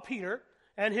was called Peter,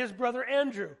 and his brother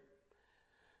Andrew,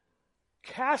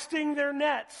 casting their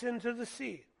nets into the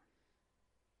sea,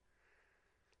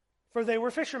 for they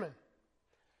were fishermen.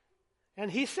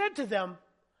 And he said to them,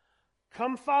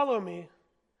 come follow me,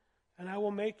 and I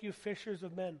will make you fishers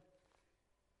of men.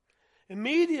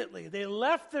 Immediately they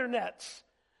left their nets,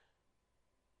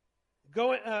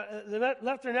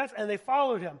 and they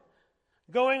followed him.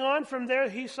 Going on from there,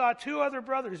 he saw two other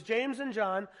brothers, James and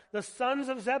John, the sons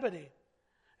of Zebedee,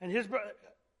 and his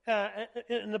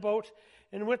in the boat,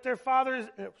 and with their fathers.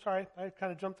 Sorry, I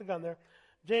kind of jumped the gun there.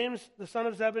 James, the son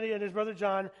of Zebedee, and his brother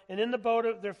John, and in the boat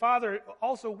of their father,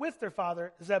 also with their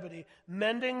father Zebedee,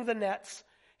 mending the nets.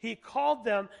 He called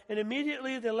them, and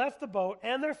immediately they left the boat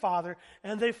and their father,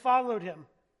 and they followed him.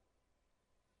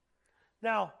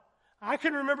 Now, I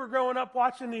can remember growing up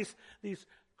watching these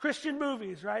Christian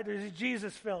movies, right? There's these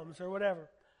Jesus films or whatever.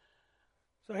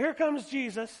 So here comes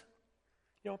Jesus.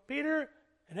 Peter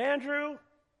and Andrew,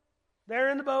 they're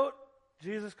in the boat.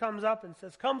 Jesus comes up and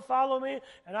says, come follow me,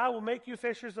 and I will make you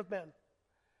fishers of men.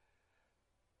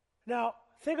 Now,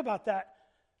 think about that.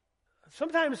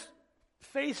 Sometimes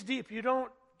face deep, you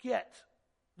don't get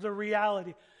the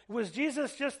reality. Was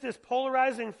Jesus just this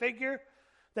polarizing figure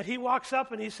that he walks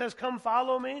up and he says, come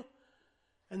follow me,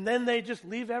 and then they just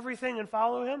leave everything and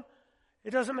follow him?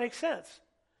 It doesn't make sense.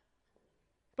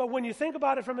 But when you think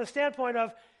about it from the standpoint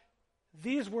of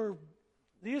these were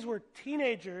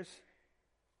teenagers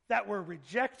that were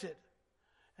rejected.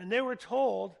 and they were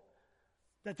told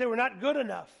that they were not good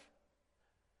enough.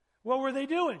 What were they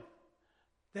doing?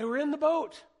 They were in the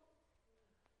boat.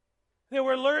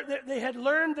 They had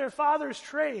learned their father's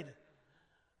trade.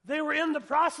 They were in the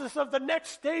process of the next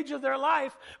stage of their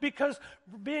life because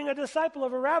being a disciple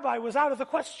of a rabbi was out of the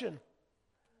question.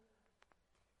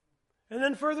 And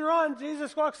then further on,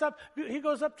 Jesus walks up, he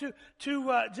goes up to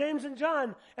James and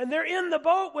John, and they're in the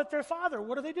boat with their father.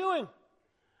 What are they doing?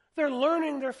 They're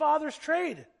learning their father's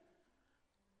trade.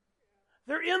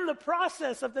 They're in the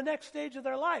process of the next stage of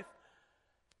their life.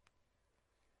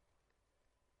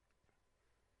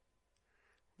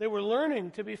 They were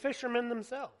learning to be fishermen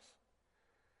themselves.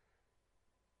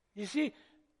 You see,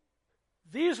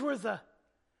 these were the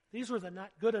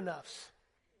not good enoughs.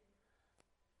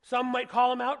 Some might call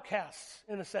them outcasts,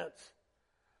 in a sense.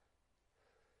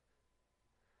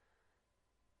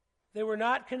 They were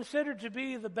not considered to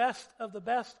be the best of the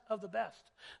best of the best.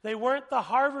 They weren't the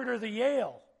Harvard or the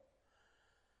Yale.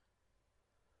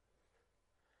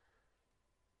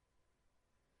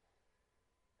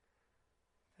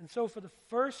 And so for the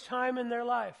first time in their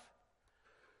life,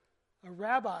 a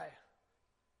rabbi,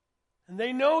 and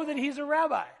they know that he's a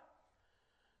rabbi,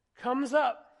 comes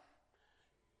up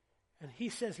and he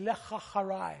says, Lecha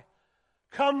harai,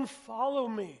 come follow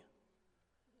me.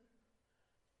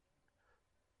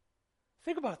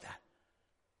 Think about that.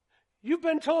 You've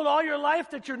been told all your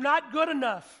life that you're not good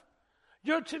enough.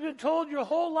 You've been told your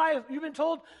whole life, you've been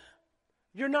told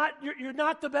you're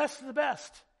not the best of the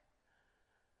best.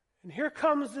 And here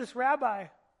comes this rabbi,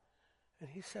 and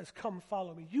he says, come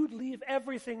follow me. You'd leave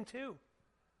everything too.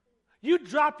 You'd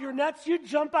drop your nets, you'd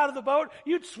jump out of the boat,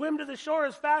 you'd swim to the shore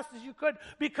as fast as you could,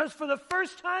 because for the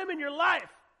first time in your life,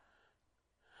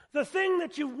 the thing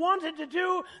that you wanted to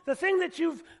do, the thing that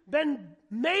you've been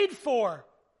made for,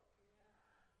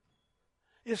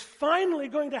 is finally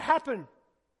going to happen.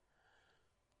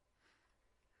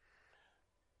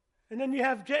 And then you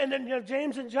have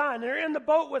James and John. They're in the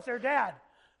boat with their dad.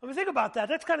 I mean, think about that.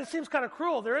 That seems kind of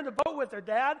cruel. They're in the boat with their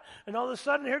dad, and all of a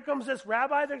sudden here comes this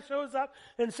rabbi that shows up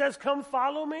and says, come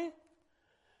follow me.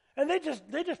 And they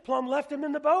just plumb left him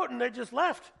in the boat, and they just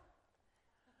left.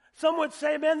 Some would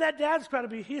say, man, that dad's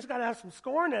he's got to have some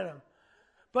scorn in him.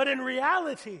 But in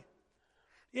reality,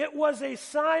 it was a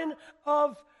sign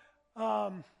of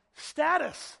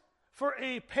status for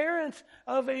a parent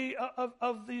of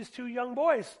these two young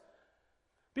boys.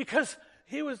 Because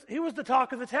he was the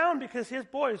talk of the town, because his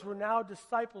boys were now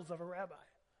disciples of a rabbi.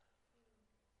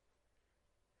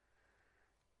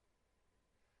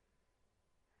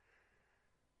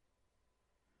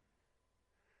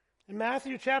 In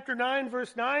Matthew chapter 9,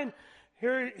 verse 9,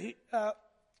 here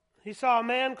he saw a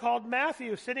man called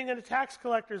Matthew sitting in a tax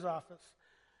collector's office.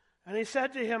 And he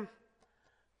said to him,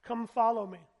 come follow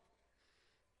me.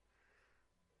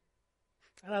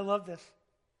 And I love this.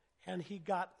 And he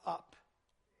got up.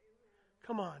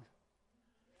 Come on.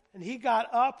 And he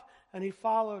got up and he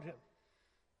followed him.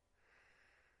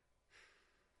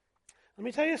 Let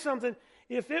me tell you something.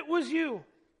 If it was you,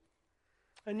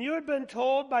 and you had been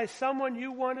told by someone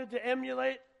you wanted to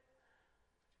emulate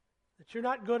that you're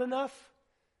not good enough,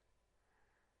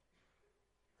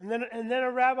 and then a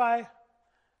rabbi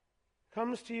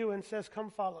comes to you and says,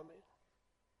 come follow me,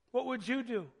 what would you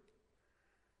do?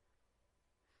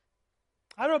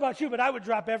 I don't know about you, but I would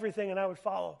drop everything and I would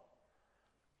follow.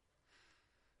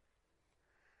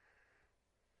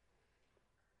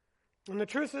 And the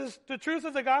truth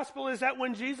of the gospel is that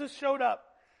when Jesus showed up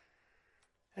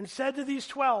and said to these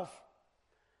 12,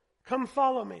 come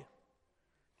follow me,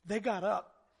 they got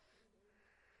up.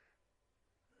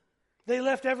 They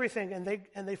left everything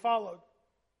and they followed.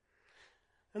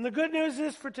 And the good news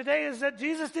is for today is that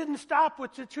Jesus didn't stop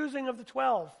with the choosing of the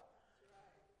 12.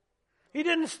 He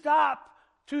didn't stop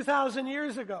 2,000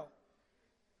 years ago.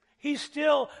 He's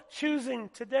still choosing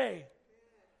today.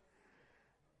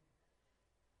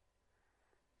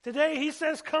 Today he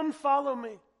says, come follow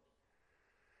me.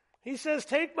 He says,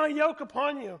 take my yoke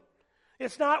upon you.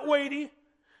 It's not weighty.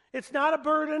 It's not a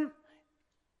burden.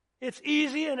 It's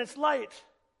easy and it's light.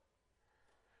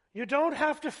 You don't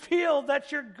have to feel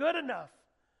that you're good enough.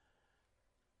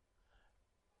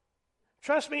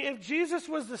 Trust me, if Jesus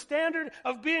was the standard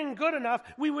of being good enough,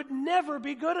 we would never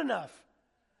be good enough.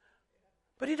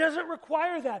 But he doesn't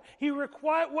require that.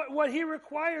 What he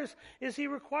requires is he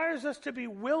requires us to be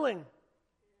willing.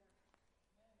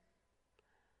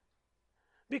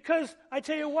 Because I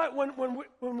tell you what,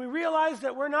 when we realize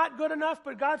that we're not good enough,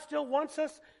 but God still wants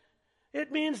us,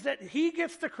 it means that he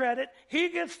gets the credit, he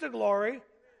gets the glory.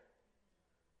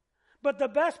 But the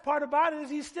best part about it is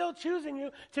he's still choosing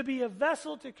you to be a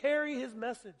vessel to carry his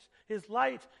message, his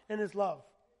light, and his love.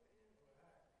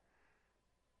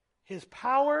 His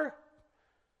power,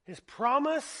 His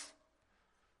promise,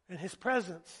 and His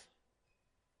presence.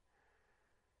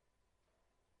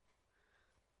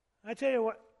 I tell you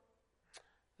what,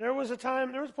 there was a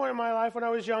point in my life when I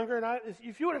was younger, and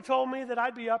if you would have told me that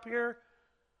I'd be up here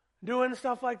doing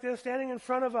stuff like this, standing in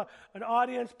front of an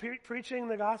audience preaching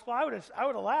the gospel, I would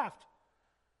have laughed.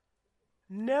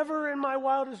 Never in my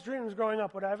wildest dreams growing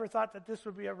up would I ever thought that this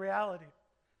would be a reality.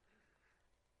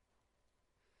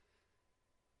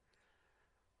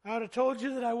 I would have told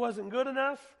you that I wasn't good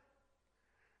enough.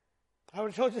 I would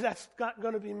have told you that's not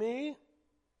going to be me.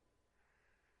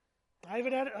 I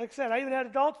even had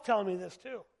adults telling me this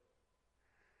too.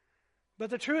 But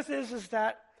the truth is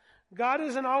that God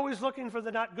isn't always looking for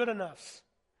the not good enoughs.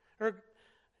 I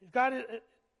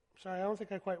don't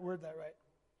think I quite worded that right.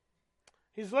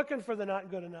 He's looking for the not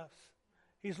good enoughs.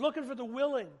 He's looking for the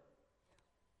willing.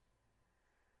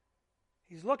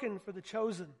 He's looking for the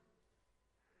chosen.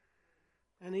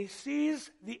 And He sees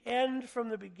the end from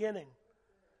the beginning.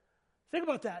 Think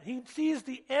about that. He sees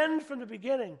the end from the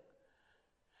beginning.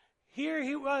 Here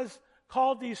He was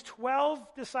called these 12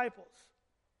 disciples,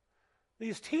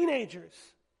 these teenagers,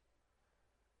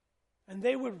 and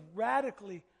they would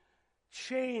radically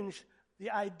change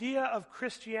the idea of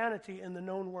Christianity in the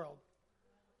known world.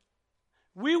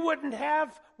 We wouldn't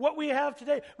have what we have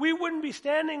today. We wouldn't be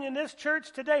standing in this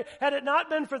church today had it not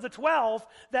been for the 12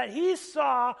 that He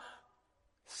saw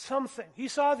something. He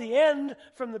saw the end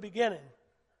from the beginning.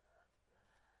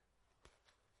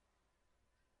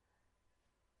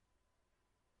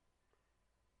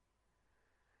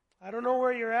 I don't know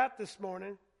where you're at this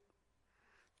morning.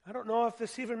 I don't know if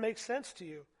this even makes sense to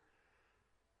you.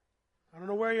 I don't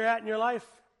know where you're at in your life.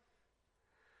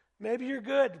 Maybe you're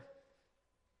good.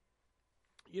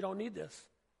 You don't need this.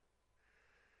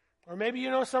 Or maybe you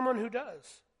know someone who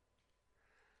does.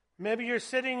 Maybe you're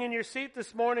sitting in your seat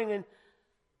this morning and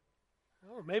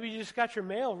maybe you just got your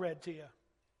mail read to you.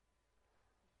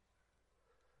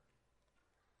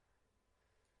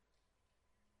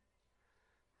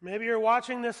 Maybe you're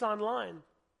watching this online.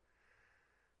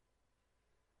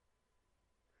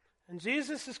 And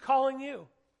Jesus is calling you.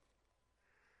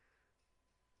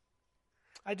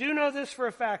 I do know this for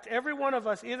a fact. Every one of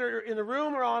us, either in the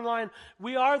room or online,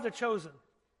 we are the chosen.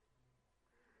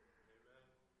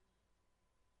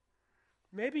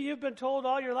 Maybe you've been told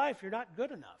all your life you're not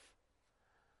good enough.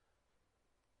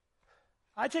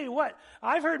 I tell you what,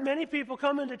 I've heard many people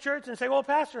come into church and say, well,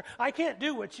 Pastor, I can't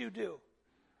do what you do.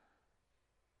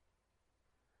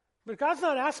 But God's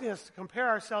not asking us to compare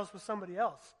ourselves with somebody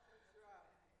else.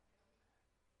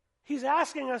 He's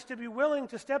asking us to be willing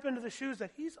to step into the shoes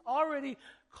that He's already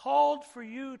called for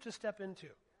you to step into.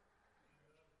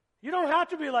 You don't have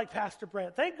to be like Pastor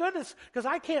Brent. Thank goodness, because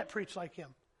I can't preach like him.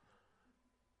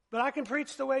 But I can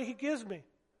preach the way He gives me.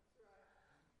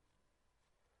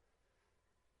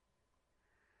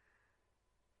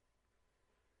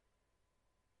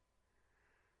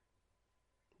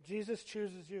 Jesus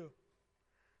chooses you.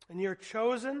 And you're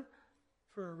chosen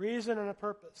for a reason and a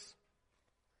purpose.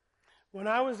 When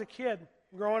I was a kid,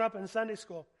 growing up in Sunday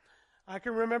school, I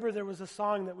can remember there was a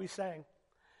song that we sang.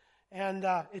 And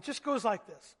it just goes like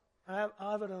this. I'll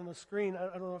have it on the screen.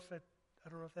 I don't know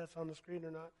if that's on the screen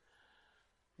or not.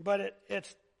 But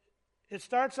it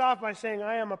starts off by saying,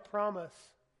 I am a promise.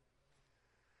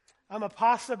 I'm a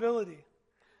possibility.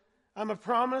 I'm a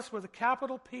promise with a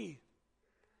capital P.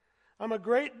 I'm a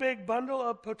great big bundle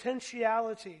of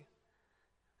potentiality.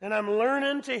 And I'm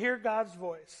learning to hear God's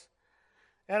voice.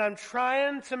 And I'm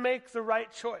trying to make the right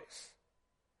choice.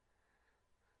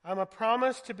 I'm a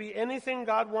promise to be anything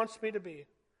God wants me to be.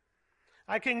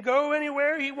 I can go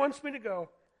anywhere He wants me to go.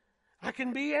 I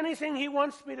can be anything He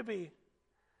wants me to be.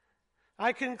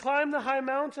 I can climb the high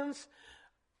mountains.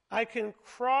 I can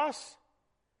cross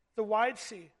the wide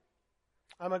sea.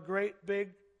 I'm a great big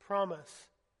promise,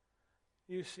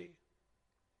 you see.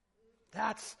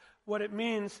 That's what it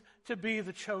means to be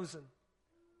the chosen.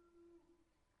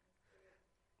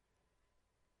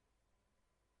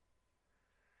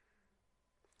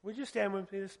 Would you stand with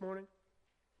me this morning?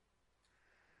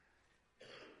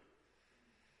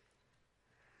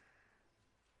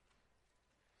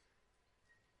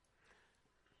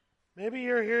 Maybe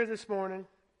you're here this morning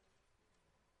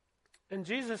and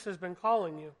Jesus has been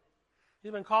calling you.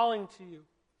 He's been calling to you.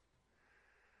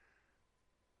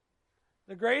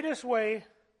 The greatest way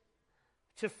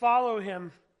to follow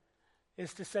Him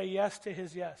is to say yes to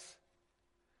His yes.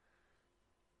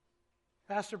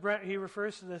 Pastor Brent, he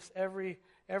refers to this every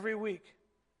week.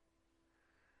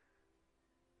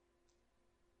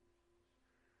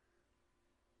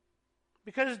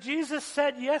 Because Jesus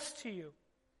said yes to you.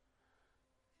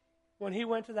 when he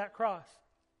went to that cross.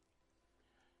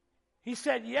 He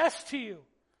said yes to you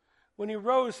when he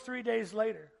rose 3 days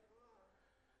later.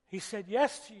 He said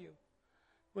yes to you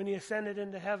when he ascended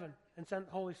into heaven and sent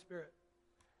the Holy Spirit.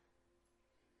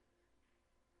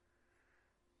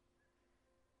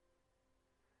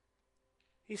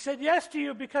 He said yes to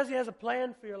you because he has a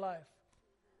plan for your life.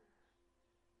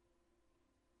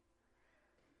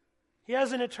 He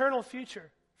has an eternal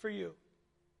future for you.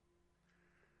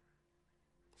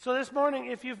 So this morning,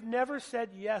 if you've never said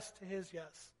yes to his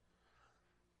yes,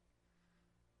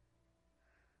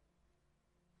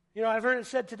 you know, I've heard it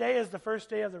said today is the first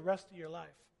day of the rest of your life.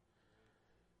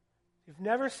 If you've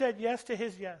never said yes to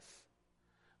his yes,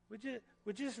 would you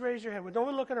just raise your hand? With no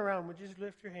one looking around, would you just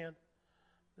lift your hand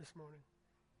this morning?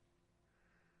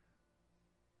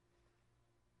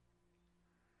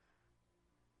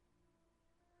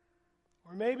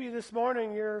 Or maybe this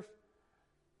morning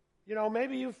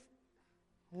maybe you've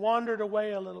wandered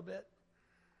away a little bit.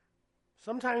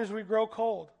 Sometimes we grow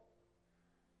cold.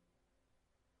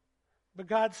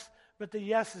 But the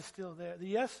yes is still there. The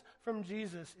yes from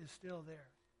Jesus is still there.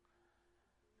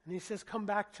 And he says, come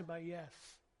back to my yes.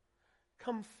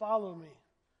 Come follow me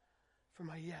for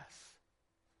my yes.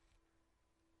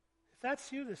 If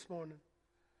that's you this morning,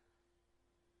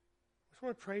 I just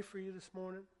want to pray for you this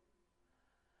morning.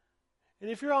 And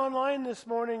if you're online this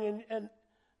morning and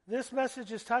this message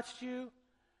has touched you,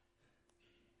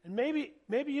 and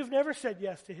maybe you've never said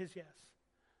yes to his yes,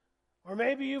 or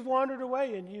maybe you've wandered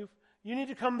away and you need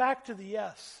to come back to the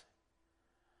yes.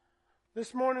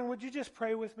 This morning, would you just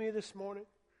pray with me this morning?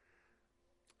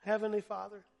 Heavenly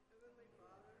Father,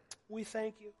 we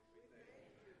thank you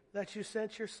that you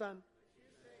sent your Son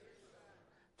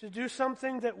to do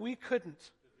something that we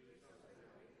couldn't.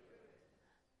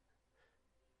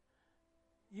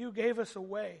 You gave us a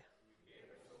way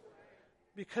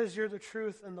because you're the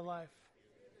truth and the life.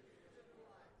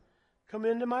 Come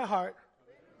into my heart.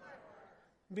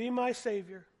 Be my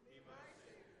Savior.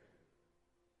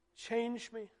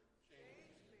 Change me.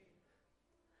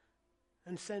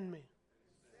 And send me.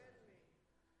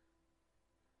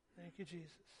 Thank you,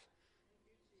 Jesus.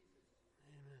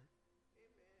 Amen.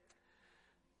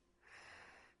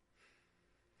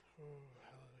 Oh,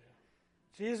 hallelujah.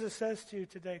 Jesus says to you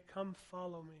today, come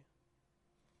follow me.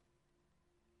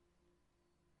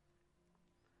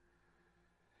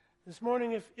 This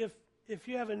morning, if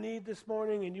you have a need this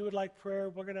morning and you would like prayer,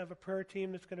 we're going to have a prayer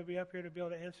team that's going to be up here to be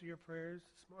able to answer your prayers,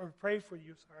 or pray for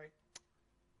you, sorry.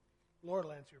 Lord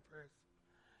will answer your prayers.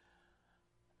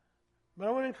 But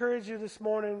I want to encourage you this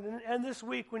morning and this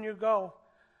week when you go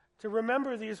to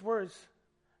remember these words.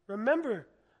 Remember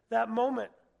that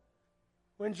moment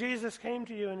when Jesus came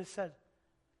to you and he said,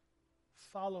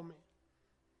 follow me.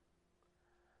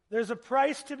 There's a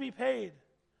price to be paid.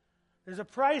 There's a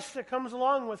price that comes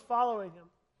along with following him.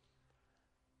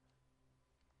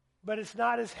 But it's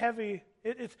not as heavy.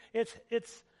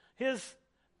 It's his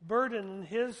burden and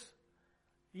his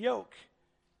yoke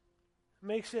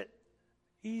makes it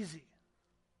easy.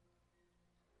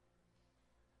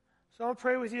 So I'll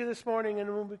pray with you this morning and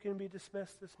then we can be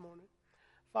dismissed this morning.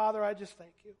 Father, I just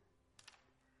thank you.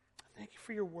 Thank you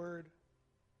for your word.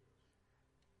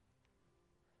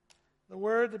 The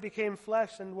word that became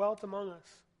flesh and dwelt among us.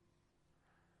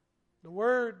 The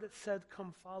word that said,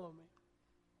 come follow me.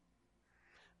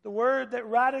 The word that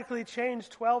radically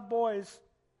changed 12 boys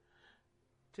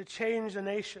to change a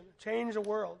nation, change a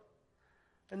world,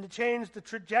 and to change the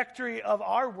trajectory of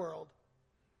our world.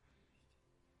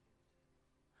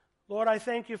 Lord, I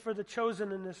thank you for the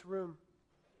chosen in this room.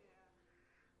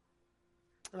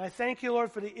 And I thank you,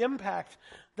 Lord, for the impact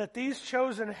that these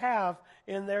chosen have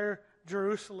in their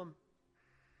Jerusalem,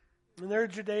 in their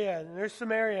Judea, and their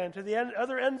Samaria, and to the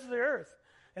other ends of the earth,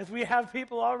 as we have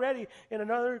people already in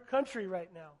another country right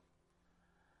now.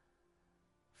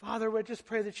 Father, we just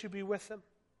pray that you be with them.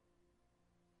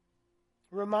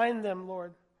 Remind them,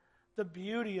 Lord, the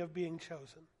beauty of being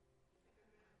chosen.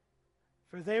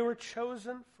 For they were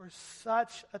chosen for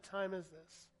such a time as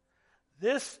this.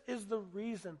 This is the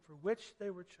reason for which they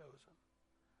were chosen.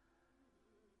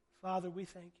 Father, we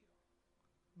thank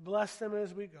you. Bless them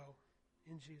as we go.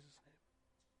 In Jesus'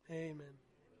 name. Amen.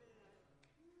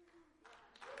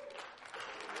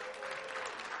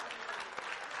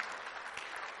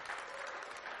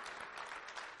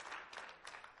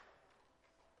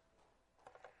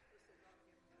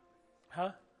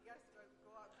 Huh?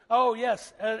 Oh,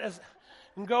 yes.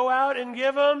 And go out and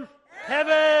give them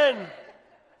heaven.